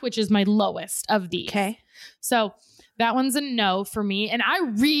 6.5, which is my lowest of these. Okay, so that one's a no for me. And I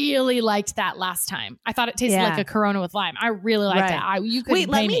really liked that last time. I thought it tasted like a Corona with lime. I really liked that. You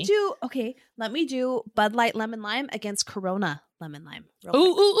couldn't pay me. Let me do Bud Light Lemon Lime against Corona Lemon Lime.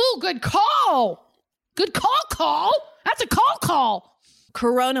 Ooh, good call. Good call. That's a call.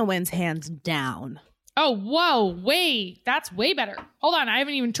 Corona wins hands down. Oh, whoa. Wait, that's way better. Hold on. I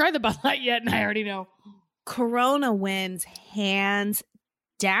haven't even tried the Bud Light yet and I already know. Corona wins hands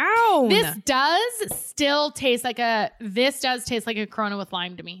down. This does taste like a Corona with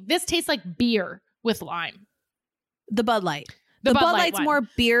lime to me. This tastes like beer with lime. The Bud Light. The Bud Light's one. More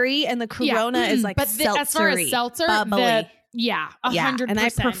beery and the Corona is like seltzery. As far as seltzer, bubbly. 100%. And I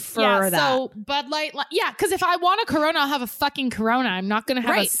prefer that. So Bud Light, because if I want a Corona, I'll have a fucking Corona. I'm not going to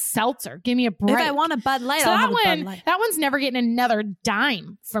have a seltzer. Give me a break. If I want a Bud Light, I'll have a Bud Light. That one's never getting another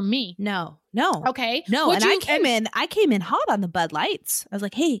dime from me. No. Okay. No, I came in hot on the Bud Lights. I was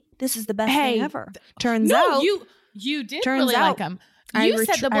like, hey, this is the best thing ever. Turns out. You did really like them. You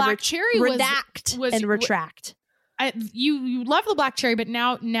said the black cherry was retract. You love the black cherry, but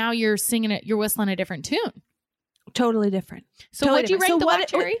now you're singing it. You're whistling a different tune. Totally different. So what'd you rank the black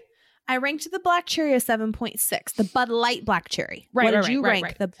cherry? I ranked the black cherry a 7.6. The Bud Light black cherry. What did you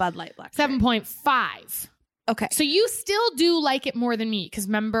rank the Bud Light black cherry? 7.5. Okay. So you still do like it more than me because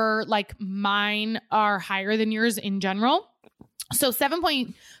remember, like mine are higher than yours in general. So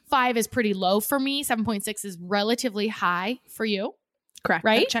 7.5 is pretty low for me. 7.6 is relatively high for you. Correct.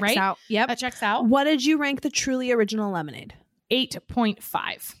 Right? That checks out. Yep. That checks out. What did you rank the Truly Original Lemonade?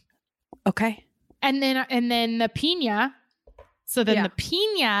 8.5. Okay. And then the Pina. So then the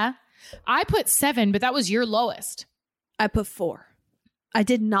Pina, I put 7, but that was your lowest. I put 4. I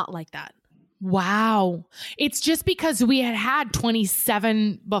did not like that. Wow. It's just because we had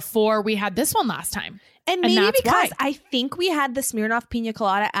 27 before we had this one last time. And maybe that's because why. I think we had the Smirnoff Pina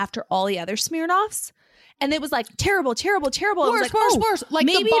Colada after all the other Smirnoffs. And it was like terrible, terrible, terrible. It was like, Worse. Like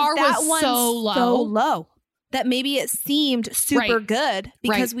maybe the bar that was one's so low. so low that maybe it seemed super Right. good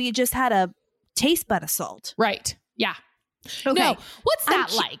because Right. we just had a taste bud assault. Right. Yeah. Okay. No, what's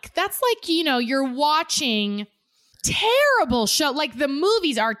that like? That's like, you're watching terrible show. Like the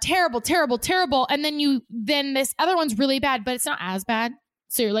movies are terrible, terrible, terrible. And then this other one's really bad, but it's not as bad.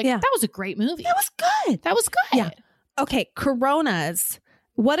 So you're like, Yeah. that was a great movie. That was good. That was good. Yeah. Okay. Coronas.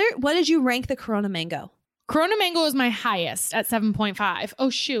 What did you rank the Corona Mango? Corona Mango is my highest at 7.5. Oh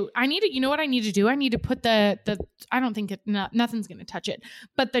shoot. You know what I need to do? I need to put the I don't think nothing's going to touch it,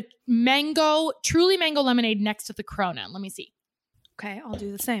 but the Truly Mango lemonade next to the Corona. Let me see. Okay. I'll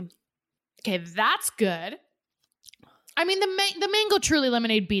do the same. Okay. That's good. I mean, the Mango Truly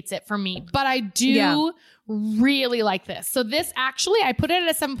lemonade beats it for me, but I do really like this. So this actually, I put it at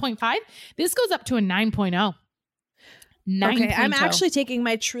a 7.5. This goes up to a 9.0. Okay, I'm actually taking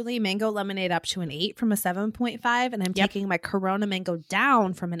my Truly Mango lemonade up to an 8 from a 7.5, and I'm taking my Corona Mango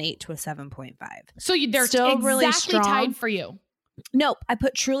down from an 8 to a 7.5. So they're still exactly really strong. tied for you. Nope, I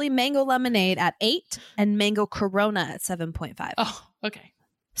put Truly Mango lemonade at 8 and Mango Corona at 7.5. Oh, okay.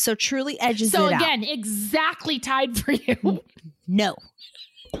 So Truly edges So it out. again, exactly tied for you. No.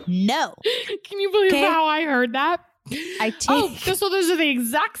 Can you believe how I heard that? So those are the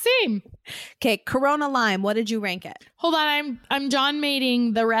exact same. Okay, Corona Lime. What did you rank it? Hold on, I'm John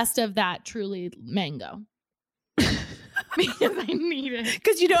mating the rest of that Truly Mango because I need it.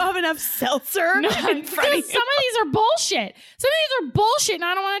 Because you don't have enough seltzer No, some of these are bullshit. And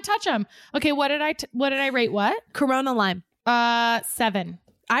I don't want to touch them. Okay, what did I rate? What? Corona Lime. 7.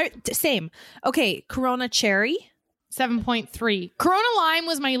 Same. Okay, Corona Cherry. 7.3. Corona Lime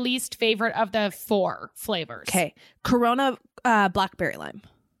was my least favorite of the 4 flavors. Okay, Corona Blackberry Lime.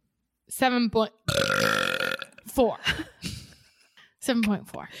 7.4.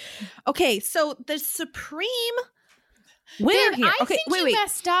 7.4. Okay, so the supreme winner here. I Okay, think you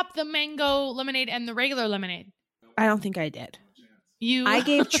messed up the mango lemonade and the regular lemonade. I don't think I did. I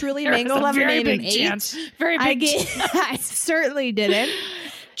gave Truly Mango lemonade an 8. Chance. Very big I certainly didn't.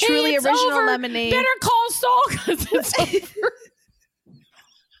 Truly it's original over. lemonade. Better call Saul because it's over.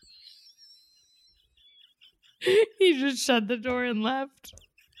 He just shut the door and left.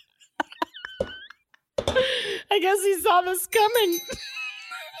 I guess he saw this coming.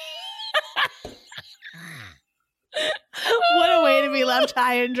 What a way to be left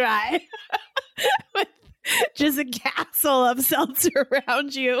high and dry. With just a castle of seltzer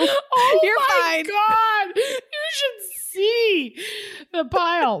around you. Oh, you're my fine. God. You should see the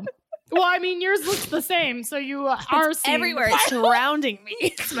pile. Well, I mean, yours looks the same, so you are seeing everywhere. It's surrounding me.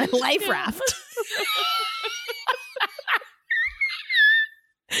 It's my life raft.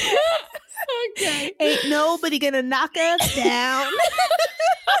 Okay. Ain't nobody gonna knock us down.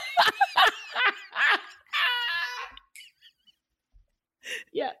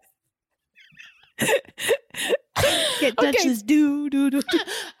 Yes. Get Dutch's do. I don't know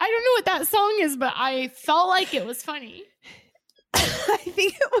what that song is, but I felt like it was funny. I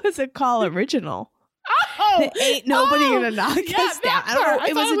think it was a Call original. Oh, Ain't nobody gonna knock us down. I don't know.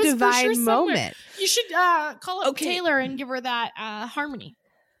 It was a divine moment. You should call up Taylor and give her that harmony.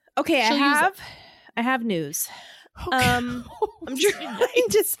 Okay, She'll I have news. Okay. I'm trying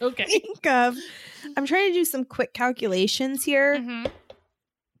to think of. I'm trying to do some quick calculations here. Mm-hmm.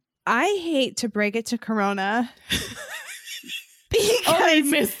 I hate to break it to Corona. Because they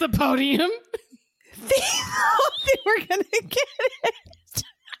missed the podium. They thought they were gonna get it.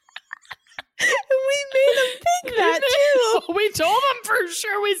 We made them think that too. We told them for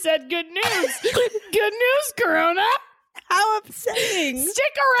sure. We said good news. Good news, Corona. How upsetting.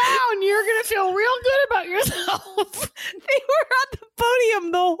 Stick around. You're going to feel real good about yourself. They were on the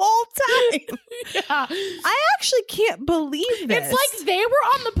podium the whole time. Yeah. I actually can't believe this. It's like they were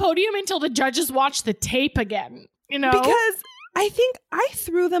on the podium until the judges watched the tape again, you know? Because I think I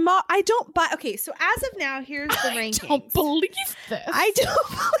threw them off. I don't buy. Okay, so as of now, here's the rankings. I don't believe this. I don't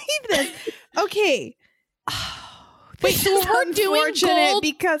believe this. Okay. Wait, so we're doing gold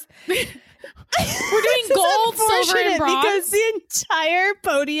because we're doing gold, silver, and bronze because the entire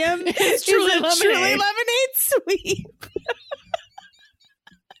podium is Truly a lemonade. Truly lemonade sweep.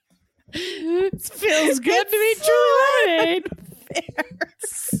 It feels good to be Truly lemonade. Okay.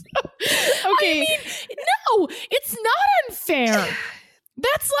 I mean, no, it's not unfair.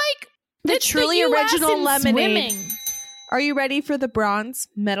 That's like The Truly original in lemonade. swimming. Are you ready for the bronze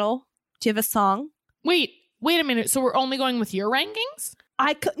medal? Do you have a song? Wait a minute. So we're only going with your rankings?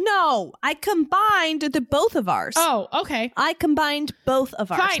 I combined the both of ours. Oh, okay. I combined both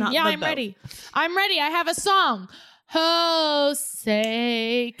of ours. Fine. Yeah, I'm ready. I'm ready. I have a song. Oh,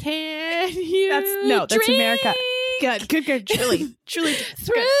 say, can you That's drink America. Good. Truly. through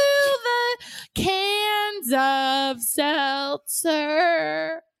the cans of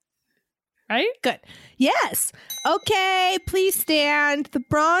seltzer. Right? Good. Yes. Okay, please stand. The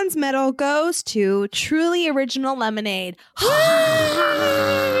bronze medal goes to Truly Original Lemonade.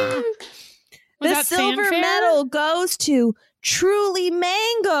 The silver fanfare? medal goes to Truly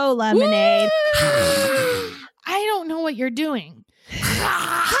Mango Lemonade. I don't know what you're doing.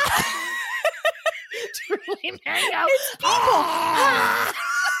 Truly Mango. It's people.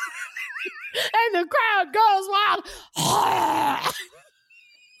 And the crowd goes wild.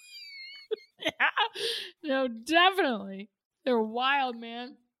 Yeah. No, definitely. They're wild,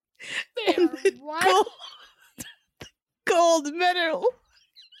 man. They are wild. Gold medal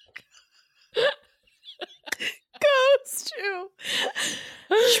goes to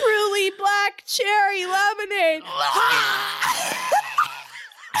Truly Black Cherry Lemonade.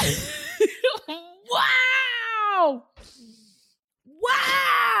 Wow.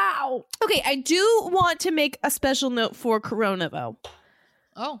 Wow. Okay, I do want to make a special note for Corona, though.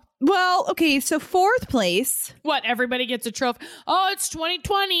 Oh. Well, okay, so fourth place. What? Everybody gets a trophy. Oh, it's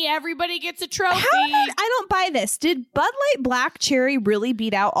 2020. Everybody gets a trophy. I don't buy this. Did Bud Light Black Cherry really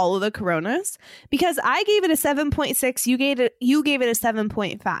beat out all of the Coronas? Because I gave it a 7.6. You gave it a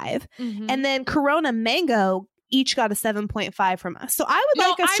 7.5. And then Corona Mango each got a 7.5 from us. So I would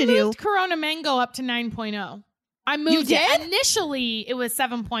like us to do. I moved Corona Mango up to 9.0. I moved it. Initially, it was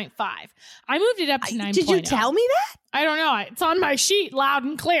 7.5. I moved it up to 9.0. Did you tell me that? I don't know. It's on my sheet, loud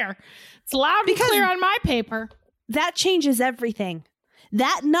and clear. It's loud and clear on my paper. That changes everything.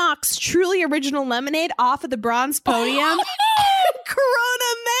 That knocks Truly Original Lemonade off of the bronze podium.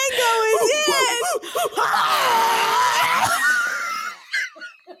 Corona Mango is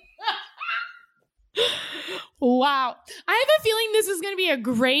in. Wow. I have a feeling this is going to be a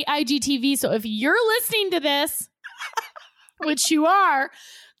great IGTV. So if you're listening to this, which you are,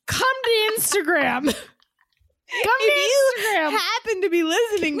 come to Instagram. If you happen to be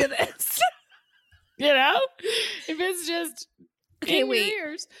listening to this. You know? If it's just in your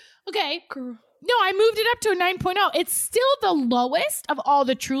ears. Okay. No, I moved it up to a 9.0. It's still the lowest of all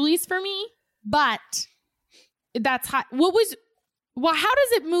the Trulies for me, but that's high. How does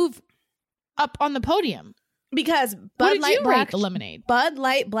it move up on the podium? Because Bud Light Black the lemonade. Bud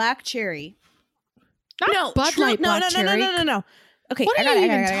Light Black Cherry. Not Bud Light Black Cherry. No. Okay, what are you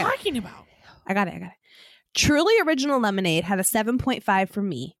even talking about? I got it. Truly Original Lemonade had a 7.5 from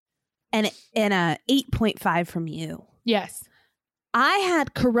me and a 8.5 from you. Yes. I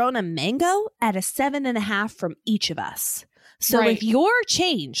had Corona Mango at a 7.5 from each of us. So if your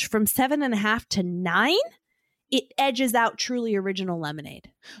change from 7.5 to 9, it edges out Truly Original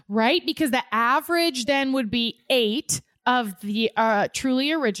Lemonade. Right? Because the average then would be 8 of the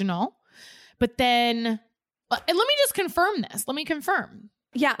Truly Original. But then, and let me just confirm this. Let me confirm.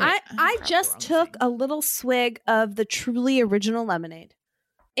 Yeah, I just took a little swig of the Truly Original Lemonade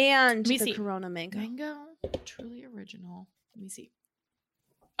and the Corona Mango. Truly Original. Let me see.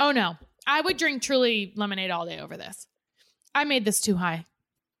 Oh, no. I would drink Truly Lemonade all day over this. I made this too high.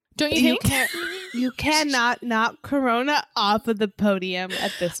 Don't you think? You cannot knock Corona off of the podium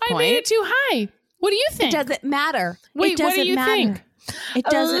at this point. I made it too high. What do you think? It doesn't matter. Wait, what do you think? It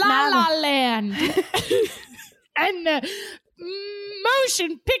doesn't matter. La La Land. And the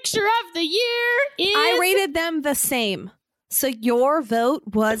motion picture of the year is... I rated them the same. So your vote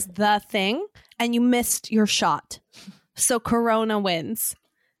was the thing, and you missed your shot. So Corona wins.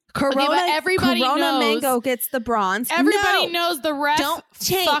 Corona Mango gets the bronze. Everybody knows the ref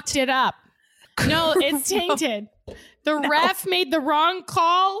fucked it up. No, it's tainted. The ref made the wrong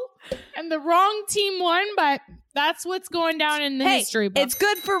call, and the wrong team won, but that's what's going down in the history book. It's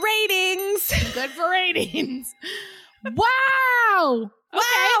good for ratings. Good for ratings. Wow. Okay.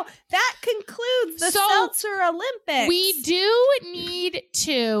 Wow. That concludes the Seltzer Olympics. We do need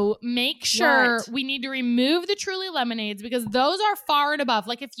to make sure we need to remove the Truly Lemonades because those are far and above.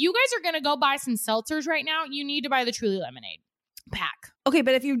 Like if you guys are going to go buy some seltzers right now, you need to buy the Truly Lemonade pack. Okay,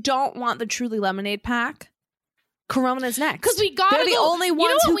 but if you don't want the Truly Lemonade pack, Corona's next. Because they're the only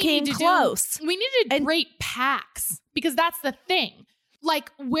ones who came close. We need to rate packs because that's the thing.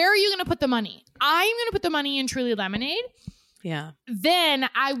 Like, where are you going to put the money? I'm going to put the money in Truly Lemonade. Yeah. Then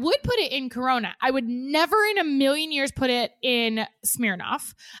I would put it in Corona. I would never in a million years put it in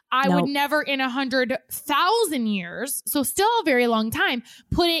Smirnoff. I would never in 100,000 years, so still a very long time,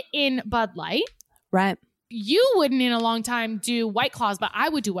 put it in Bud Light. Right. you wouldn't in a long time do White Claws, but I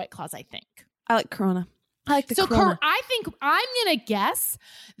would do White Claws, I think. I like Corona. I like the So Corona. I think I'm going to guess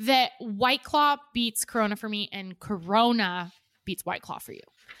that White Claw beats Corona for me and Corona beats White Claw for you.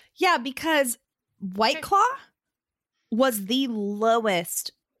 Yeah, because White Claw was the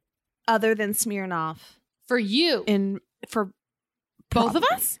lowest other than Smirnoff. For you. For both of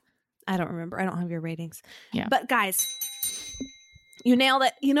probably. us? I don't remember. I don't have your ratings. Yeah. But guys, you nailed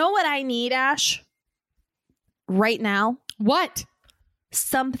it. You know what I need, Ash? Right now? What?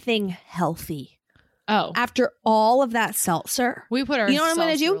 Something healthy. Oh. After all of that seltzer. We put our You know what I'm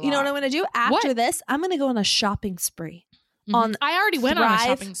going to do? You know what I'm going to do? After this, I'm going to go on a shopping spree. On I already went on a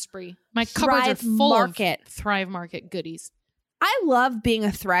shopping spree. My cupboards are full of Thrive Market goodies. I love being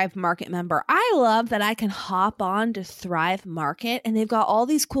a Thrive Market member. I love that I can hop on to Thrive Market and they've got all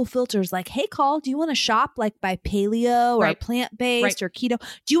these cool filters like, hey, Call, do you want to shop like by paleo or plant-based or keto?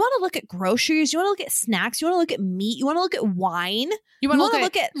 Do you want to look at groceries? Do you want to look at snacks? You want to look at meat? You want to look at wine? You want to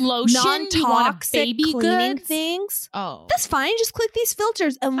look at lotion? Non-toxic baby cleaning goods? things? Oh. That's fine. Just click these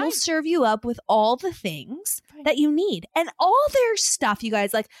filters and we'll serve you up with all the things that you need. And all their stuff, you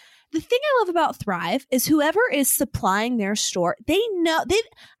guys, like, the thing I love about Thrive is whoever is supplying their store, they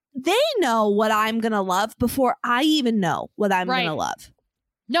know what I'm going to love before I even know what I'm going to love.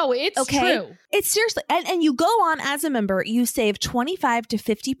 No, it's true. It's seriously. And you go on as a member, you save 25 to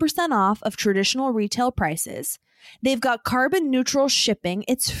 50% off of traditional retail prices. They've got carbon neutral shipping.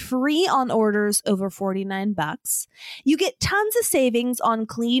 It's free on orders over $49. You get tons of savings on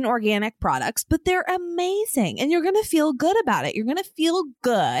clean organic products, but they're amazing. And you're going to feel good about it. You're going to feel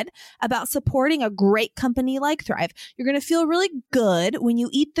good about supporting a great company like Thrive. You're going to feel really good when you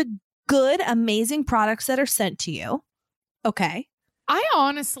eat the good, amazing products that are sent to you. Okay. I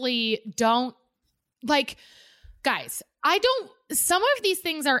honestly don't guys, some of these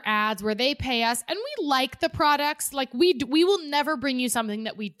things are ads where they pay us and we like the products. Like we will never bring you something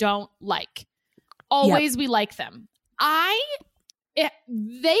that we don't like. Always we like them. They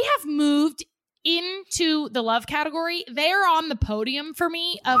have moved into the love category. They're on the podium for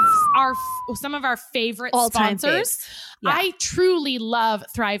me of some of our favorite all-time sponsors. Yeah. I truly love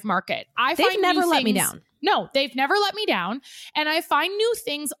Thrive Market. They've never let me down. No, they've never let me down. And I find new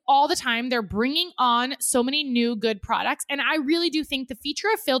things all the time. They're bringing on so many new good products. And I really do think the feature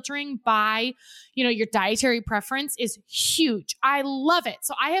of filtering by, your dietary preference is huge. I love it.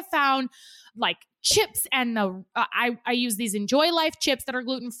 So I have found like chips and I use these Enjoy Life chips that are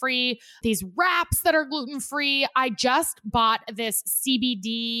gluten-free, these wraps that are gluten-free. I just bought this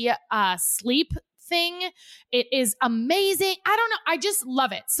CBD sleep thing. It is amazing. I don't know. I just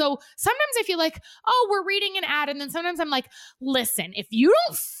love it. So sometimes I feel like, oh, we're reading an ad. And then sometimes I'm like, listen, if you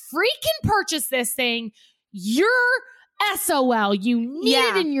don't freaking purchase this thing, you're SOL. You need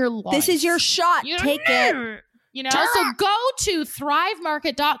it in your life. This is your shot. Take it. So go to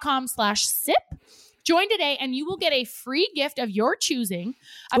thrivemarket.com/sip. Join today and you will get a free gift of your choosing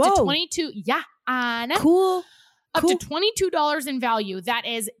up to 22. Yeah, Anna. Cool. Up to $22 in value. That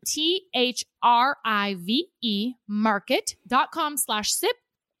is THRIVE market.com/sip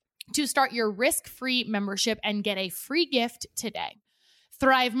to start your risk-free membership and get a free gift today.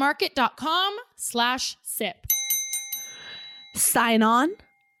 thrivemarket.com/sip. Sign on.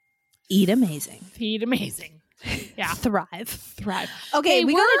 Eat amazing. Eat amazing. Yeah. Thrive. Okay,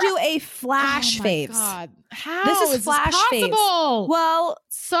 we're going to do a flash faves. God. How this is flash possible? faves. Well,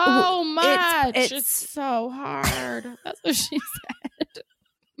 so much. It's so hard. That's what she said.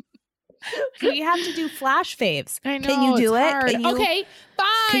 We have to do flash faves. I know. Can you do it? Hard. Okay,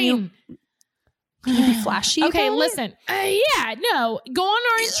 fine. Can you be flashy? Okay, listen. Yeah, no. Go on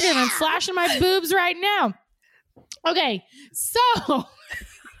our Instagram. I'm flashing my boobs right now. Okay, so...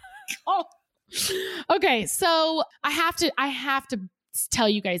 Okay, so I have to tell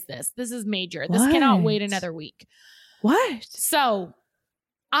you guys this. This is major. This cannot wait another week. What? So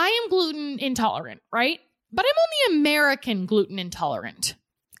I am gluten intolerant, right? But I'm only American gluten intolerant.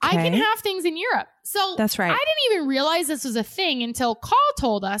 Okay. I can have things in Europe. So that's right. I didn't even realize this was a thing until Call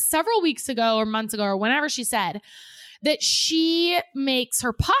told us several weeks ago or months ago or whenever she said that she makes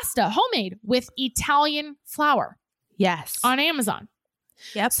her pasta homemade with Italian flour. Yes. On Amazon.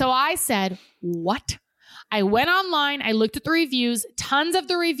 Yep. So I said, what? I went online. I looked at the reviews. Tons of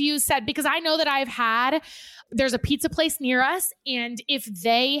the reviews said, because I know that there's a pizza place near us. And if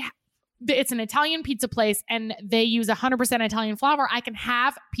it's an Italian pizza place and they use 100% Italian flour, I can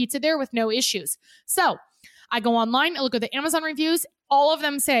have pizza there with no issues. So I go online. I look at the Amazon reviews. All of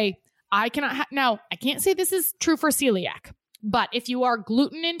them say, I cannot now, I can't say this is true for celiac, but if you are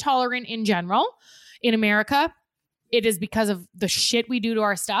gluten intolerant in general in America, it is because of the shit we do to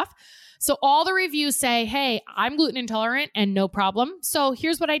our stuff. So all the reviews say, hey, I'm gluten intolerant and no problem. So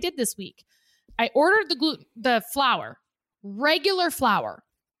here's what I did this week. I ordered the flour, regular flour.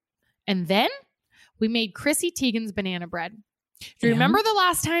 And then we made Chrissy Teigen's banana bread. Do you remember the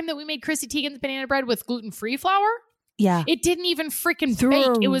last time that we made Chrissy Teigen's banana bread with gluten-free flour? Yeah. It didn't even freaking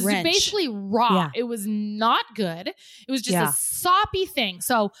bake. It was basically raw. Yeah. It was not good. It was just a soppy thing.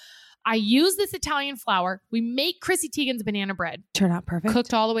 So I use this Italian flour. We make Chrissy Teigen's banana bread. Turned out perfect.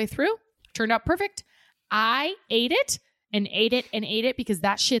 Cooked all the way through. Turned out perfect. I ate it and ate it and ate it because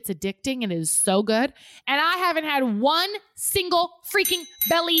that shit's addicting and it is so good. And I haven't had one single freaking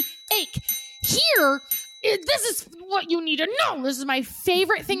belly ache. Here, this is what you need to know. This is my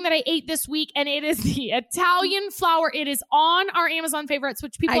favorite thing that I ate this week, and it is the Italian flour. It is on our Amazon favorites,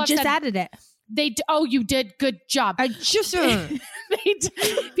 which people have said. I just added it. Oh, you did. Good job. I just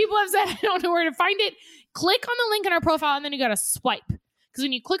people have said, I don't know where to find it. Click on the link in our profile, and then you got to swipe. Because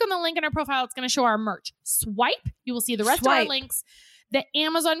when you click on the link in our profile, it's going to show our merch. Swipe. You will see the rest of our links. The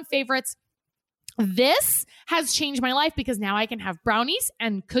Amazon favorites. This has changed my life because now I can have brownies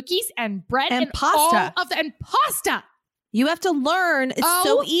and cookies and bread and pasta. And pasta. You have to learn. It's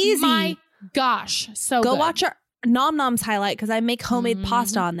so easy. Oh my gosh. So go good. Watch our Nom Noms highlight because I make homemade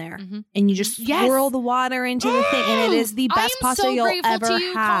pasta on there. And you just swirl the water into the thing. And it is the best pasta you'll ever have. I am so grateful to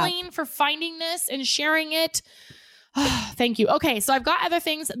you, Colleen, for finding this and sharing it. Thank you. Okay, so I've got other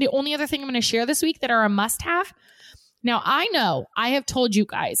things. The only other thing I'm going to share this week that are a must-have. Now, I know I have told you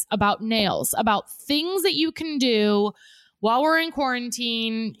guys about nails, about things that you can do while we're in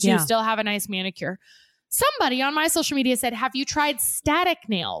quarantine to still have a nice manicure. Somebody on my social media said, have you tried static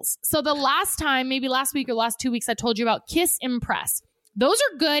nails? So the last time, maybe last week or last 2 weeks, I told you about Kiss Impress. Those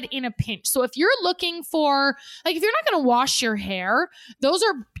are good in a pinch. So if you're looking for, like, if you're not going to wash your hair, those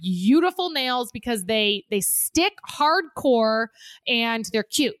are beautiful nails because they stick hardcore and they're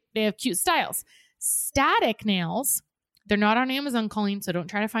cute. They have cute styles. Static nails, they're not on Amazon, Colleen, so don't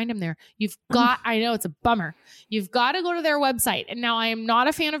try to find them there. I know it's a bummer. You've got to go to their website. And now I am not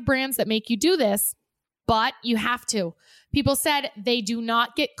a fan of brands that make you do this, but you have to. People said they do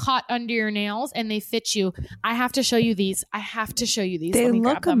not get caught under your nails and they fit you. I have to show you these. They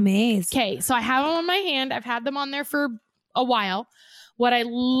look amazing. Okay, so I have them on my hand. I've had them on there for a while. What I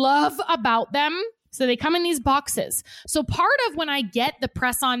love about them, so they come in these boxes. So part of when I get the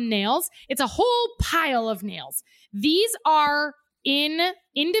press-on nails, it's a whole pile of nails. These are in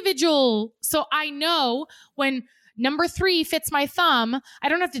individual. So I know when number 3 fits my thumb, I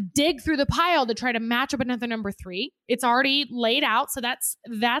don't have to dig through the pile to try to match up another number 3. It's already laid out. So that's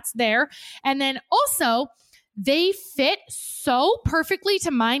there. And then also they fit so perfectly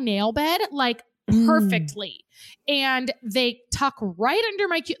to my nail bed, like perfectly. And they tuck right under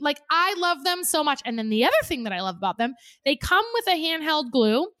my like, I love them so much. And then the other thing that I love about them, they come with a handheld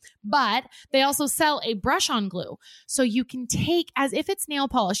glue, but they also sell a brush-on glue. So you can take, as if it's nail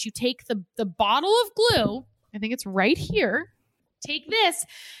polish, you take the bottle of glue, I think it's right here. Take this,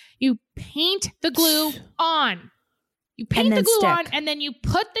 you paint the glue on. You paint the glue on, and then you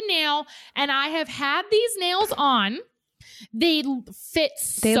put the nail, and I have had these nails on. They fit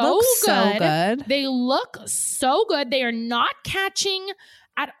so good. They look so good. They are not catching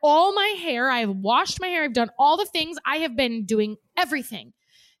at all my hair. I've washed my hair. I've done all the things. I have been doing everything.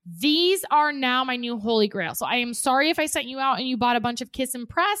 These are now my new holy grail. So I am sorry if I sent you out and you bought a bunch of Kiss and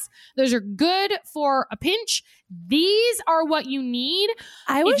Press. Those are good for a pinch. These are what you need.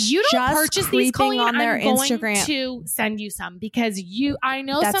 If you don't purchase these, Colleen, on their Instagram, going to send you some because I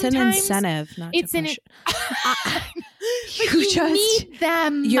know that's sometimes an incentive. Not it's an. You just need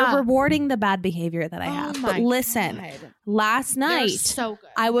them. You're rewarding the bad behavior that I have. But listen, last night so good.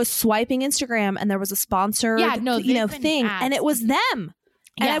 I was swiping Instagram and there was a sponsored, thing, and it was them.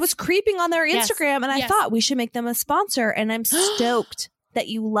 And I was creeping on their Instagram and I thought we should make them a sponsor. And I'm stoked that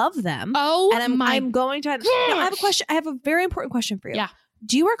you love them. Oh, and I'm going to. I have a question. I have a very important question for you. Yeah.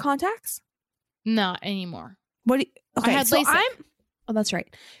 Do you wear contacts? Not anymore. Okay. I had LASIK. Oh, that's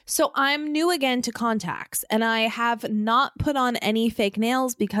right. So I'm new again to contacts and I have not put on any fake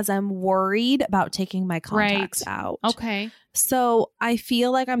nails because I'm worried about taking my contacts out. Okay. So I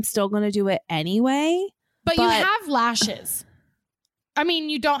feel like I'm still going to do it anyway. But you have lashes. I mean,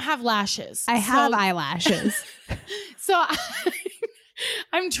 you don't have lashes. I have eyelashes. So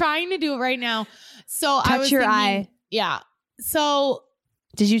I'm trying to do it right now. So touch your eye. Yeah. So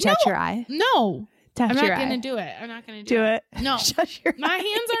did you touch your eye? No. I'm not going to do it. I'm not going to do it. No. My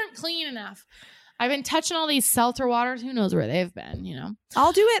hands aren't clean enough. I've been touching all these seltzer waters. Who knows where they've been,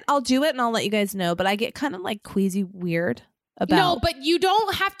 I'll do it and I'll let you guys know. But I get kind of like queasy weird about. No, but you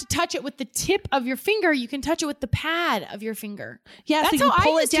don't have to touch it with the tip of your finger. You can touch it with the pad of your finger. Yeah, That's so you how I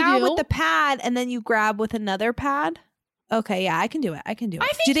pull it used to down do. with the pad and then you grab with another pad. Okay, yeah, I can do it. I think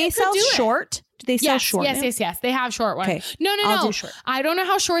do they sell short? Do they sell short? Yes. They have short ones. Okay. No. I'll do short. I don't know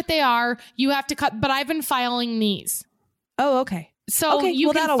how short they are. You have to cut, but I've been filing these. Oh, okay. So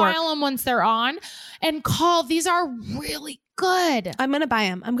you can file them once they're on and call. These are really good. I'm going to buy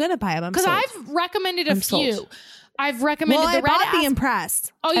them. Because I've recommended a few. Sold. I've recommended the I Red bought the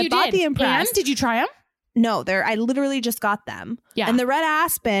Impress. Oh, you bought did? the Impress. And did you try them? No, I literally just got them. Yeah. And the Red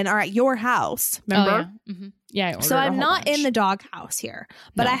Aspen are at your house. Remember? Oh, yeah. Mm-hmm. Yeah. So I'm not in the dog house here,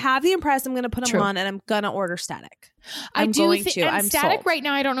 but I have the Impress. I'm going to put them on and I'm going to order Static. I'm Static sold. right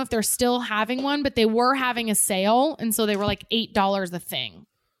now, I don't know if they're still having one, but they were having a sale. And so they were like $8 a thing.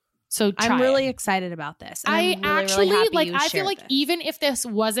 So I'm really excited about this. I feel like even if this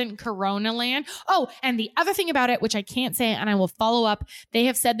wasn't Corona land. Oh, and the other thing about it, which I can't say, and I will follow up, they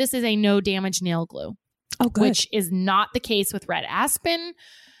have said this is a no damage nail glue. Oh, good. Which is not the case with Red Aspen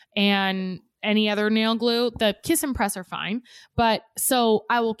and any other nail glue. The Kiss and Press are fine. But so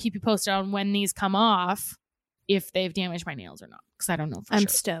I will keep you posted on when these come off, if they've damaged my nails or not. Because I don't know for sure. I'm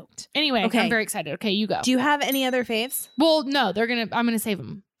stoked. Anyway, I'm very excited. Okay, you go. Do you have any other faves? Well, no, I'm going to save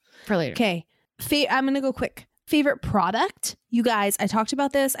them for later. Okay. I'm going to go quick. Favorite product? You guys, I talked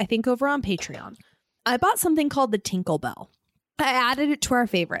about this, I think, over on Patreon. I bought something called the Tinkle Bell. I added it to our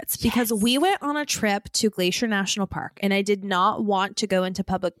favorites because we went on a trip to Glacier National Park and I did not want to go into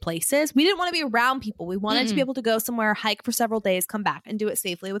public places. We didn't want to be around people. We wanted to be able to go somewhere, hike for several days, come back and do it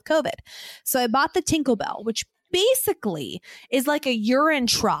safely with COVID. So I bought the Tinkle Bell, which basically is like a urine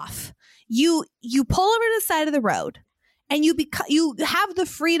trough. You pull over to the side of the road and you have the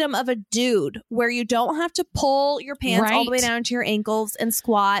freedom of a dude where you don't have to pull your pants all the way down to your ankles and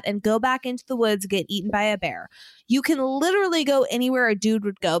squat and go back into the woods, get eaten by a bear. You can literally go anywhere a dude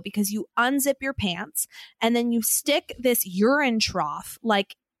would go because you unzip your pants and then you stick this urine trough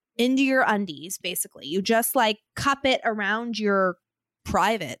like into your undies, basically. You just like cup it around your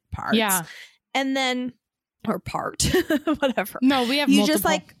private parts. Yeah. And then, or part, whatever. No, we have you multiple. Just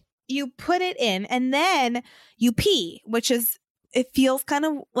like, you put it in and then you pee, it feels kind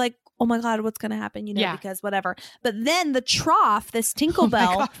of like, oh my God, what's going to happen? Because whatever. But then the trough, this Tinkle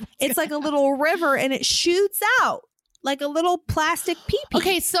Bell, it's like a little river and it shoots out like a little plastic pee-pee.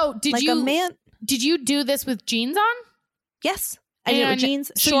 Okay, so did you do this with jeans on? Yes. I did it with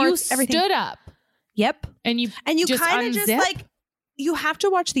jeans, so shorts, you everything. stood up. Yep. And you kind of just like, you have to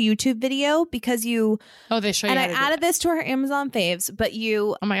watch the YouTube video because they show you. And I added this to our Amazon faves, but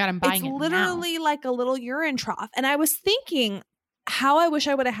oh my God, I'm buying it. It's literally like a little urine trough. And I was thinking how I wish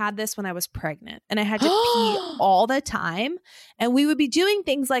I would have had this when I was pregnant and I had to pee all the time. And we would be doing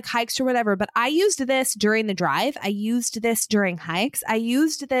things like hikes or whatever. But I used this during the drive. I used this during hikes. I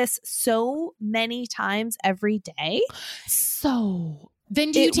used this so many times every day. So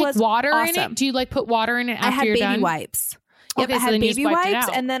then do you take water in it? Do you like put water in it after you're done? I had baby wipes. Yep, okay, I had baby wipes,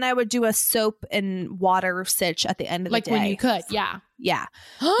 and then I would do a soap and water sitch at the end of the day. Like when you could, yeah.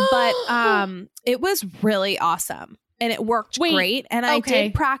 But it was really awesome, and it worked great. And I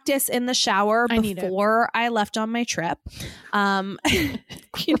did practice in the shower before I left on my trip,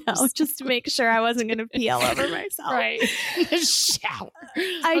 just to make sure I wasn't going to pee all over myself. Right, the shower.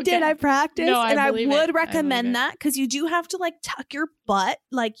 I did. I practiced, and I would recommend that because you do have to like tuck your butt,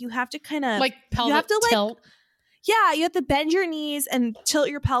 like you have to kind of like pelvic you have to like tilt. Yeah, you have to bend your knees and tilt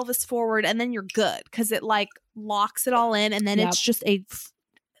your pelvis forward and then you're good because it like locks it all in and then it's just a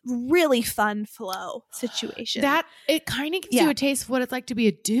really fun flow situation. That it kind of gives you a taste of what it's like to be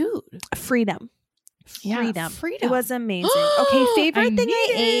a dude. Freedom. Freedom. It was amazing. Okay, favorite thing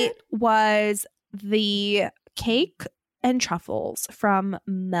I ate was the cake and truffles from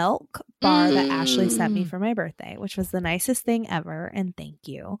Milk Bar that Ashley sent me for my birthday, which was the nicest thing ever. And thank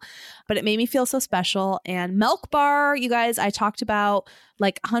you. But it made me feel so special. And Milk Bar, you guys, I talked about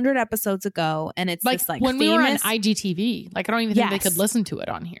like 100 episods ago. And it's this like when famous... we were on IGTV, like I don't even think they could listen to it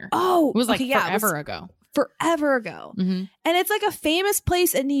on here. Oh, it was like forever ago. Forever ago. And it's like a famous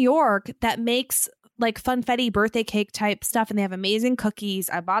place in New York that makes like funfetti birthday cake type stuff, and they have amazing cookies.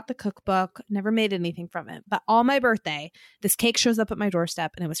 I bought the cookbook, never made anything from it, but on my birthday this cake shows up at my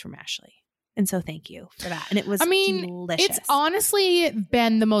doorstep and it was from Ashley, and so thank you for that. And it was delicious. It's honestly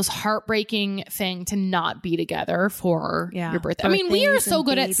been the most heartbreaking thing to not be together for your birthday. I mean, we are so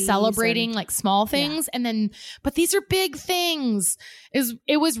good at celebrating like small things but these are big things.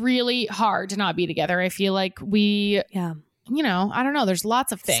 It was really hard to not be together. I feel like we you know, I don't know. There's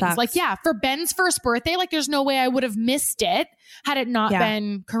lots of things. Sucks. Like, yeah, for Ben's first birthday, like there's no way I would have missed it had it not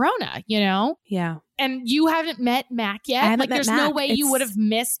been Corona, you know? Yeah. And you haven't met Mac yet. I haven't like met there's Mac. no way you would have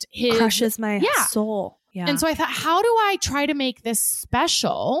missed his. Crushes my soul. Yeah. And so I thought, how do I try to make this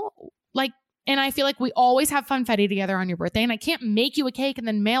special? Like, and I feel like we always have funfetti together on your birthday, and I can't make you a cake and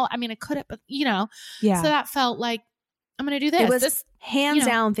then mail. I mean, I could have, but you know, so that felt like I'm going to do this. It was this hands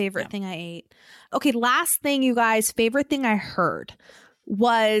down favorite thing I ate. Okay, last thing, you guys, favorite thing I heard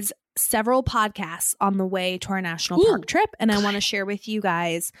was several podcasts on the way to our national park trip, and I want to share with you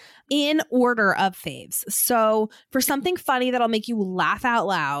guys in order of faves. So for something funny that'll make you laugh out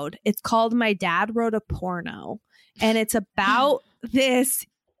loud, it's called My Dad Wrote a Porno, and it's about this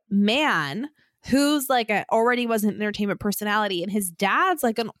man who's like already was an entertainment personality, and his dad's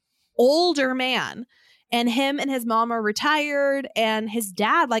like an older man, and him and his mom are retired, and his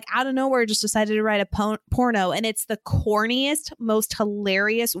dad like out of nowhere just decided to write a porno, and it's the corniest, most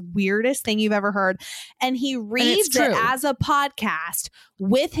hilarious, weirdest thing you've ever heard, and he reads it as a podcast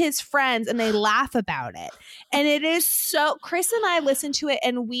with his friends, and they laugh about it, and it is so. Chris and I listened to it,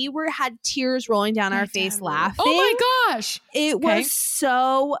 and we had tears rolling down our face laughing. Oh my gosh, it was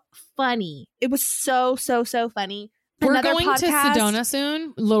so funny. It was so funny. We're going to Sedona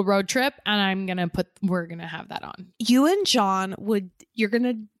soon, little road trip, and we're gonna have that on. You and John you're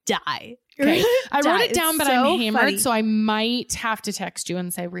gonna die. Okay. I wrote it down, but I'm hammered, so I might have to text you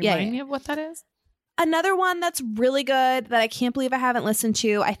and say, remind me of what that is. Another one that's really good that I can't believe I haven't listened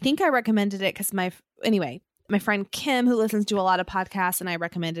to. I think I recommended it because my friend Kim, who listens to a lot of podcasts, and I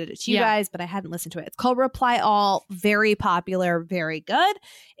recommended it to you guys, but I hadn't listened to it. It's called Reply All. Very popular, very good.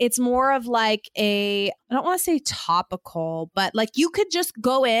 It's more of like I don't want to say topical, but like you could just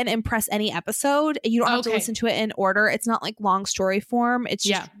go in and press any episode. And you don't have to listen to it in order. It's not like long story form. It's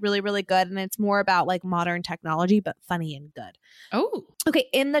just really, really good. And it's more about like modern technology, but funny and good. Oh. Okay.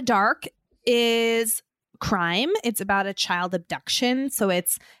 In the Dark is crime. It's about a child abduction, so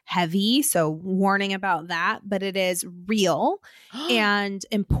it's heavy, so warning about that, but it is real and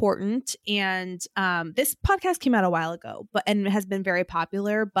important. And this podcast came out a while ago, and has been very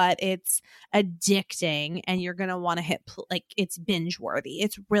popular, but it's addicting, and you're gonna want to hit it's binge worthy.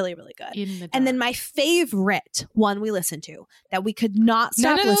 It's really, really good. And then my favorite one we listened to that we could not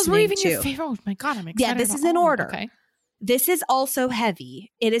stop listening to. None of those were even your favorite. Oh my god, I'm excited. Yeah, this is in order. Okay. This is also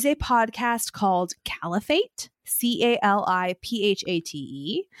heavy. It is a podcast called Caliphate, Calipate.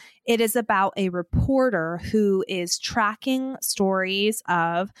 It is about a reporter who is tracking stories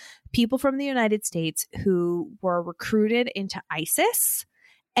of people from the United States who were recruited into ISIS.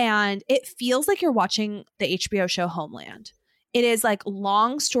 And it feels like you're watching the HBO show Homeland. It is like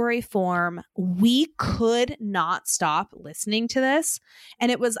long story form. We could not stop listening to this. And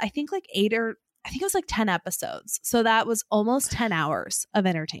it was, I think it was like 10 episodes. So that was almost 10 hours of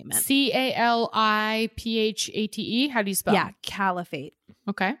entertainment. Calipate. How do you spell? Yeah, Caliphate.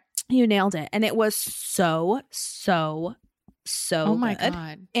 Okay. You nailed it. And it was so oh my good.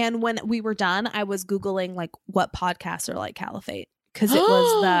 God. And when we were done, I was Googling like what podcasts are like Caliphate. Because it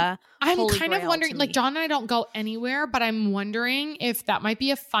was the I'm kind of wondering, like John and I don't go anywhere, but I'm wondering if that might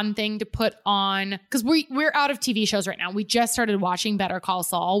be a fun thing to put on, because we're out of TV shows right now. We just started watching Better Call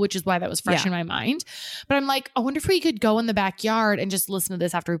Saul, which is why that was fresh in my mind. But I'm like, I wonder if we could go in the backyard and just listen to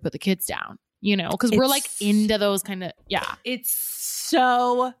this after we put the kids down, you know, because we're like into those kind of, It's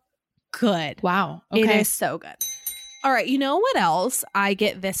so good. Wow. Okay. It is so good. All right. You know what else I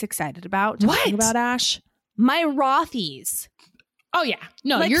get this excited about talking about, Ash? My Rothy's. Oh, yeah.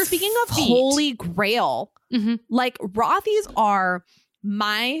 No, like, you're speaking of holy grail, like Rothy's are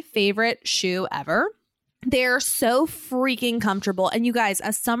my favorite shoe ever. They're so freaking comfortable. And you guys,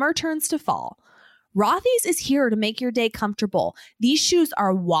 as summer turns to fall, Rothy's is here to make your day comfortable. These shoes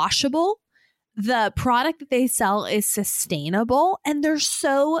are washable. The product that they sell is sustainable, and they're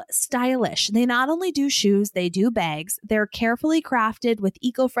so stylish. They not only do shoes, they do bags. They're carefully crafted with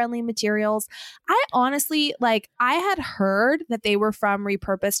eco-friendly materials. I honestly, I had heard that they were from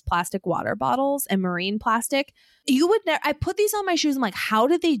repurposed plastic water bottles and marine plastic. You would never, I put these on my shoes. I'm like, how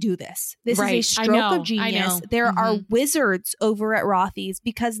did they do this? This is a stroke of genius. There are wizards over at Rothy's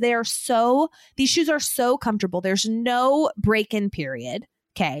because these shoes are so comfortable. There's no break-in period.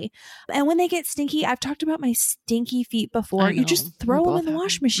 Okay. And when they get stinky, I've talked about my stinky feet before. You just throw them in the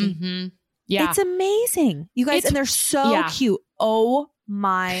wash machine. Mm-hmm. Yeah. It's amazing. You guys, and they're so cute. Oh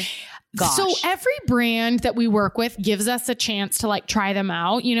my gosh. So every brand that we work with gives us a chance to try them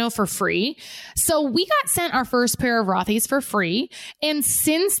out, for free. So we got sent our first pair of Rothy's for free. And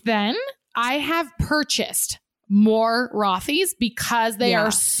since then, I have purchased more Rothy's because they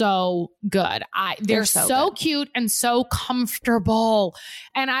are so good. They're so cute and so comfortable.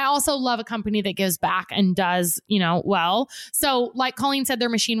 And I also love a company that gives back and does, well. So like Colleen said, they're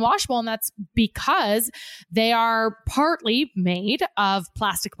machine washable, and that's because they are partly made of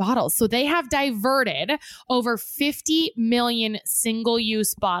plastic bottles. So they have diverted over 50 million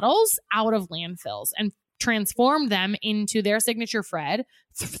single-use bottles out of landfills and transformed them into their signature thread.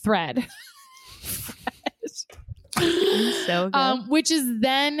 So good. Which is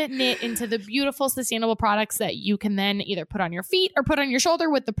then knit into the beautiful sustainable products that you can then either put on your feet or put on your shoulder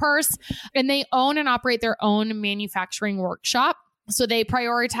with the purse. And they own and operate their own manufacturing workshop. So they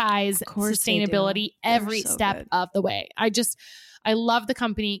prioritize sustainability every step of the way. I love the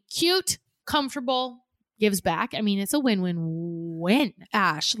company. Cute, comfortable, gives back. I mean, it's a win-win-win.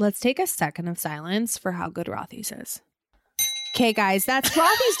 Ash, let's take a second of silence for how good Rothy's is. Okay, guys, that's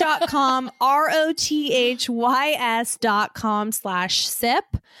Rothys.com, ROTHYS.com/sip.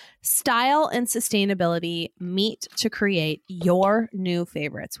 Style and sustainability meet to create your new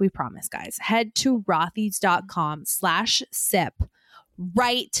favorites. We promise, guys. Head to Rothys.com/sip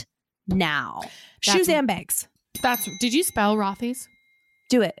right now. Shoes and bags. Did you spell Rothy's?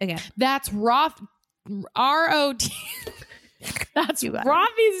 Do it again. That's R-O-T. That's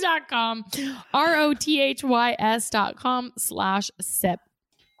Rothys.com, ROTHYS.com/sip.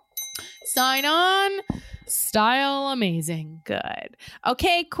 Sign on. Style amazing. Good.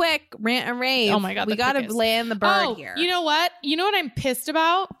 Okay, quick rant and rave. Oh my God. We got to land the bird here. You know what? You know what I'm pissed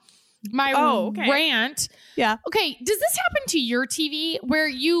about? My rant. Yeah. Okay. Does this happen to your TV where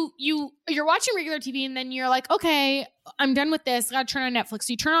you're watching regular TV and then you're like, okay, I'm done with this. I got to turn on Netflix.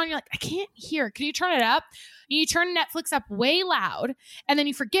 So you turn on, you're like, I can't hear. Can you turn it up? And you turn Netflix up way loud and then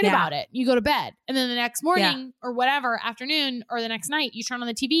you forget about it. You go to bed. And then the next morning or whatever, afternoon or the next night, you turn on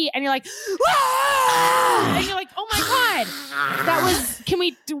the TV and you're like, ah! And you're like, oh my God,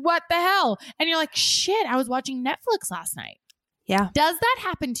 what the hell? And you're like, shit, I was watching Netflix last night. Yeah. Does that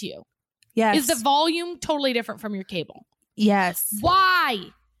happen to you? Yes. Is the volume totally different from your cable? Yes. Why?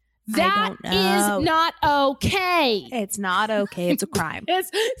 That is not okay. It's not okay. It's a crime.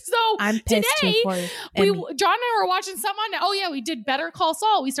 I'm pissed today, for you. John and I were watching something. We did Better Call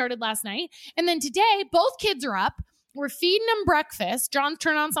Saul. We started last night. And then today, both kids are up. We're feeding them breakfast. John's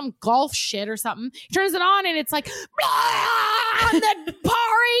turning on some golf shit or something. He turns it on and it's like, blah, the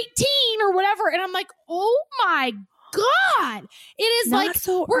par 18 or whatever. And I'm like, oh my God. It is not like,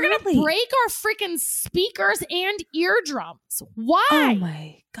 so we're going early. to break our freaking speakers and eardrums. Why? Oh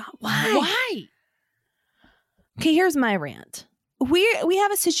my God. Why? Okay, here's my rant. We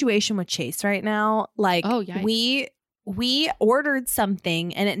have a situation with Chase right now. Like, we ordered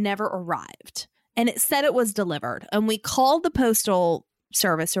something and it never arrived. And it said it was delivered. And we called the postal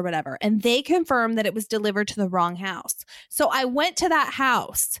service or whatever. And they confirmed that it was delivered to the wrong house. So I went to that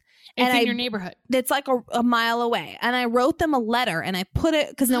house. It's in your neighborhood. It's like a mile away. And I wrote them a letter and I put it,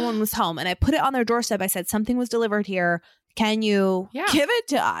 because no one was home, and I put it on their doorstep. I said, something was delivered here. Can you give it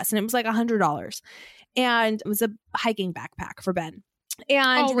to us? And it was like $100. And it was a hiking backpack for Ben.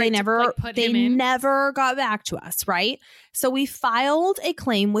 And they never got back to us, right? So we filed a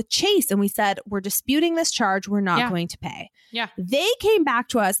claim with Chase and we said, we're disputing this charge. We're not going to pay. Yeah. They came back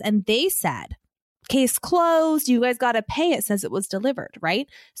to us and they said, case closed. You guys got to pay. It says it was delivered, right?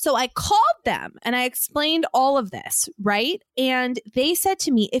 So I called them and I explained all of this, right? And they said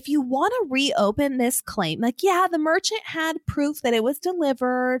to me, if you want to reopen this claim, like, the merchant had proof that it was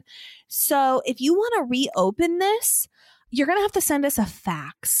delivered. So if you want to reopen this, you're going to have to send us a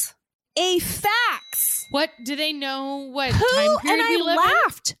fax. A fax. What? Do they know what time period and we live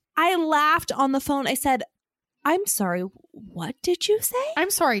laughed. I laughed on the phone. I said, I'm sorry, what did you say? I'm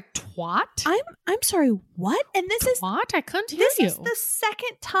sorry, twat? I'm sorry, what? And this is what? I couldn't hear this you. This is the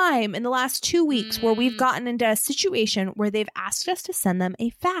second time in the last 2 weeks where we've gotten into a situation where they've asked us to send them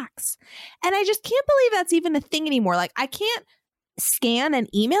a fax. And I just can't believe that's even a thing anymore. Like, I can't scan and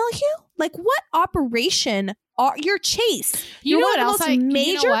email you? Like, what operation are your Chase? You know what one of else? the most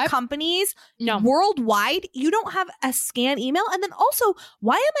major companies worldwide. You don't have a scan email. And then also,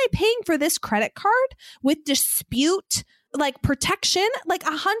 why am I paying for this credit card with dispute like protection? Like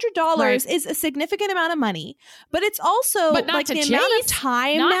 $100 is a significant amount of money, but it's also like the amount of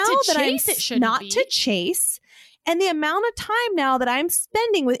time now that I'm not to Chase. And the amount of time now that I'm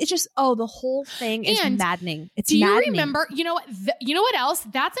spending with it's just the whole thing is maddening. It's maddening. You remember? You know what? You know what else?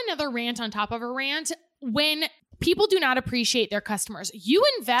 That's another rant on top of a rant. When people do not appreciate their customers. You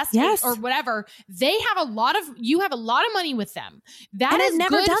invest or whatever, you have a lot of money with them. That is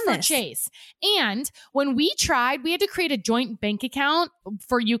good for Chase. And when we tried, we had to create a joint bank account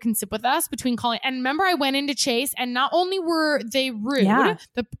for You Can Sip With Us between calling. And remember, I went into Chase and not only were they rude, I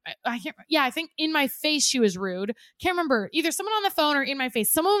think in my face she was rude. Can't remember, either someone on the phone or in my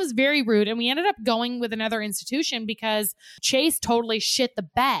face. Someone was very rude, and we ended up going with another institution because Chase totally shit the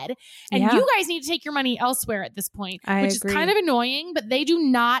bed. And you guys need to take your money elsewhere at this point, which is kind of annoying, but they do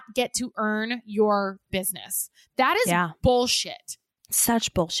not get to earn your business. That is bullshit.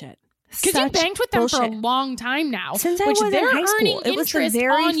 Such bullshit. Because you banked with them for a long time now. Since I was in high school. It was the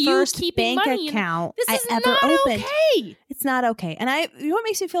very first bank account I ever opened. Okay. It's not okay. And you know what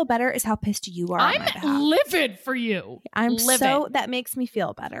makes me feel better is how pissed you are. I'm livid for you. That makes me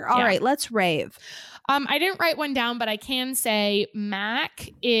feel better. All right, let's rave. I didn't write one down, but I can say Mac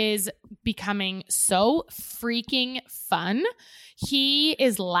is becoming so freaking fun. He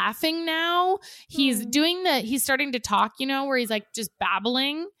is laughing now. He's he's starting to talk, where he's like just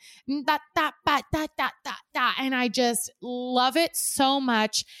babbling. And I just love it so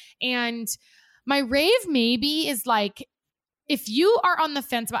much. And my rave maybe is like, if you are on the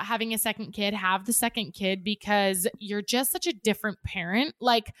fence about having a second kid, have the second kid because you're just such a different parent.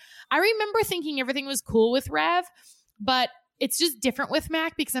 Like, I remember thinking everything was cool with Rev, but it's just different with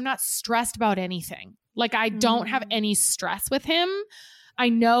Mac because I'm not stressed about anything. Like, I don't have any stress with him. I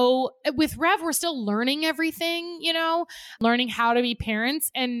know with Rev, we're still learning everything, learning how to be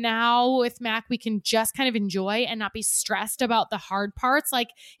parents. And now with Mac, we can just kind of enjoy and not be stressed about the hard parts.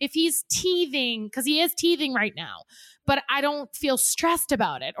 Like if he's teething, because he is teething right now, but I don't feel stressed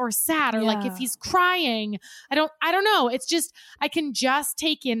about it or sad or like if he's crying, I don't know. It's just, I can just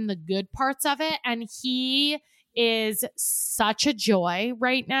take in the good parts of it. And he is such a joy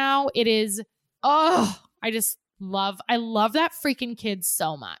right now. It is, I love that freaking kid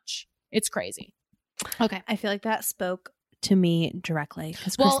so much. It's crazy. Okay. I feel like that spoke to me directly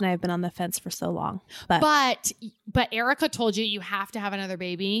because Chris and I have been on the fence for so long. But Erica told you have to have another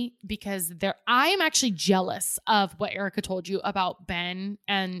baby because I am actually jealous of what Erica told you about Ben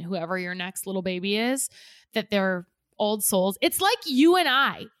and whoever your next little baby is, that they're old souls. It's like you and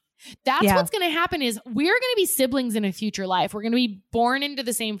I. That's what's going to happen is we're going to be siblings in a future life. We're going to be born into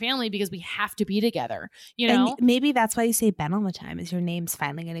the same family because we have to be together, And maybe that's why you say Ben all the time is your name's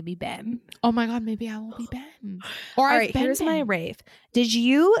finally going to be Ben. Oh my God, maybe I will be Ben. All right, here's my rave. Did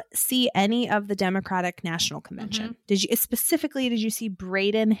you see any of the Democratic National Convention? Did you see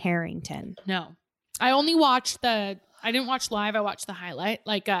Braden Harrington? No. I only watched I didn't watch live. I watched the highlight.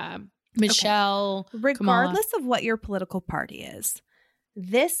 Like Michelle. Okay. Regardless of what your political party is.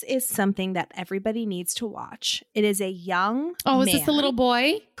 This is something that everybody needs to watch. It is a young man. Is this the little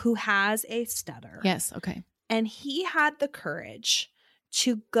boy? Who has a stutter. Yes, okay. And he had the courage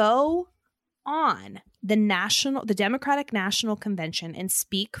to go on the Democratic National Convention and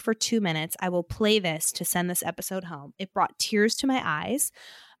speak for 2 minutes. I will play this to send this episode home. It brought tears to my eyes.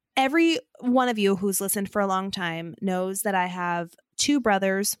 Every one of you who's listened for a long time knows that I have 2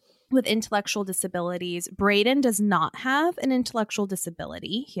 brothers with intellectual disabilities. Braden does not have an intellectual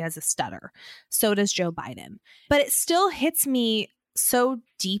disability. He has a stutter. So does Joe Biden. But it still hits me so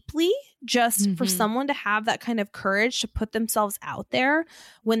deeply just for someone to have that kind of courage to put themselves out there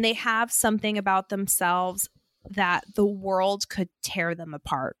when they have something about themselves that the world could tear them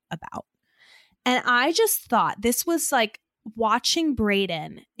apart about. And I just thought this was like watching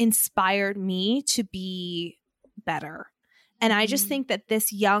Braden inspired me to be better. And I just think that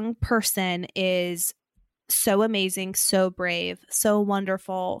this young person is so amazing, so brave, so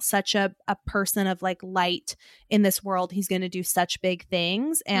wonderful, such a person of like light in this world. He's going to do such big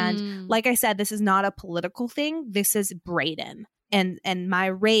things. And like I said, this is not a political thing. This is Braden. And my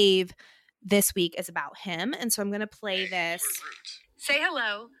rave this week is about him. And so I'm going to play this. Say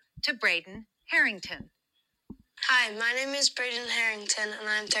hello to Braden Harrington. Hi, my name is Braden Harrington, and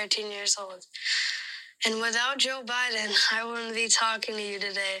I'm 13 years old. And without Joe Biden, I wouldn't be talking to you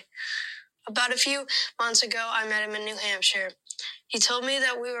today. About a few months ago, I met him in New Hampshire. He told me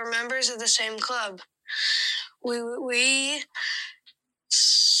that we were members of the same club. We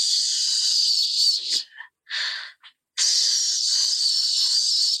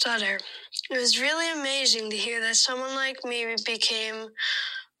stutter. It was really amazing to hear that someone like me became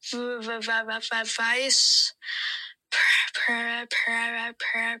vice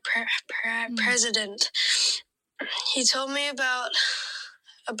president. He told me about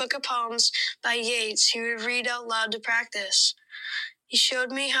a book of poems by Yeats he would read out loud to practice. He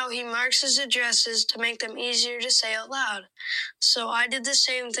showed me how he marks his addresses to make them easier to say out loud. So I did the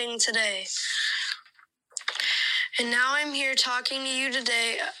same thing today. And now I'm here talking to you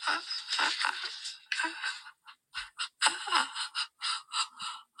today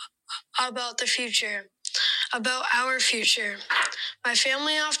about the future, about our future. My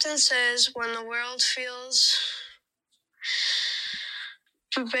family often says when the world feels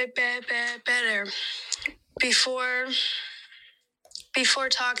better before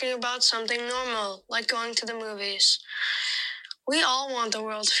talking about something normal, like going to the movies. We all want the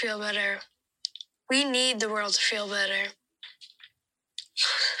world to feel better. We need the world to feel better.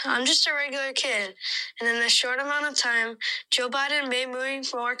 I'm just a regular kid, and in a short amount of time, Joe Biden made me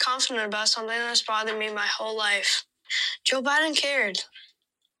more confident about something that's bothered me my whole life. Joe Biden cared.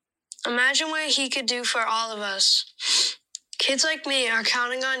 Imagine what he could do for all of us. Kids like me are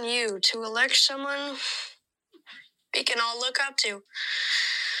counting on you to elect someone we can all look up to.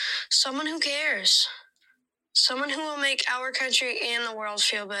 Someone who cares. Someone who will make our country and the world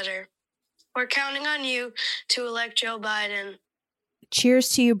feel better. We're counting on you to elect Joe Biden. Cheers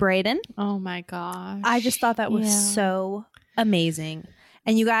to you, Brayden. Oh my gosh. I just thought that was so amazing.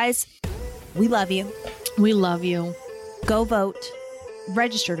 And you guys, we love you. We love you. Go vote.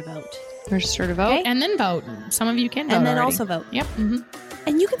 Register to vote. Register to vote, okay? And then vote. Some of you can vote and then already. Also vote. Yep. Mm-hmm.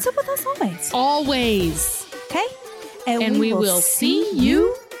 And you can sit with us always. Always. Okay? And we will see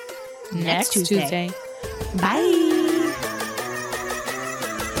you next Tuesday. Bye.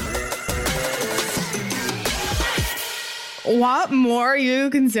 Want more? You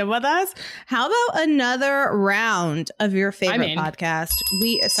can sit with us. How about another round of your favorite podcast?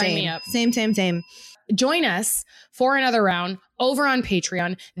 Sign me up. Same. Join us for another round over on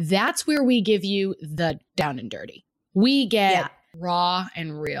Patreon. That's where we give you the down and dirty. We get raw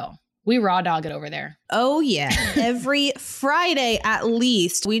and real. We raw dog it over there. Oh, yeah. Every Friday, at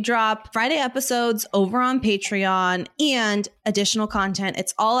least, we drop Friday episodes over on Patreon and additional content.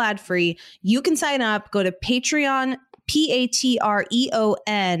 It's all ad free. You can sign up. Go to Patreon,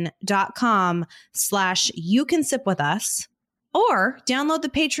 patreon.com/you can sip with us, or download the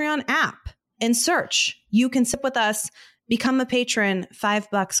Patreon app and search You Can Sip With Us. Become a patron.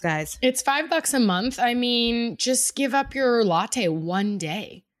 $5, guys. It's $5 a month. I mean, just give up your latte one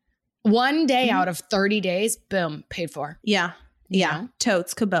day. One day out of 30 days, boom, paid for. Yeah. Yeah.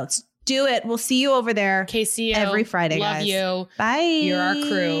 Totes, kabotes. Do it. We'll see you over there. KCO. Every Friday, Love guys. you. Bye. You're our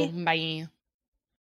crew. Bye.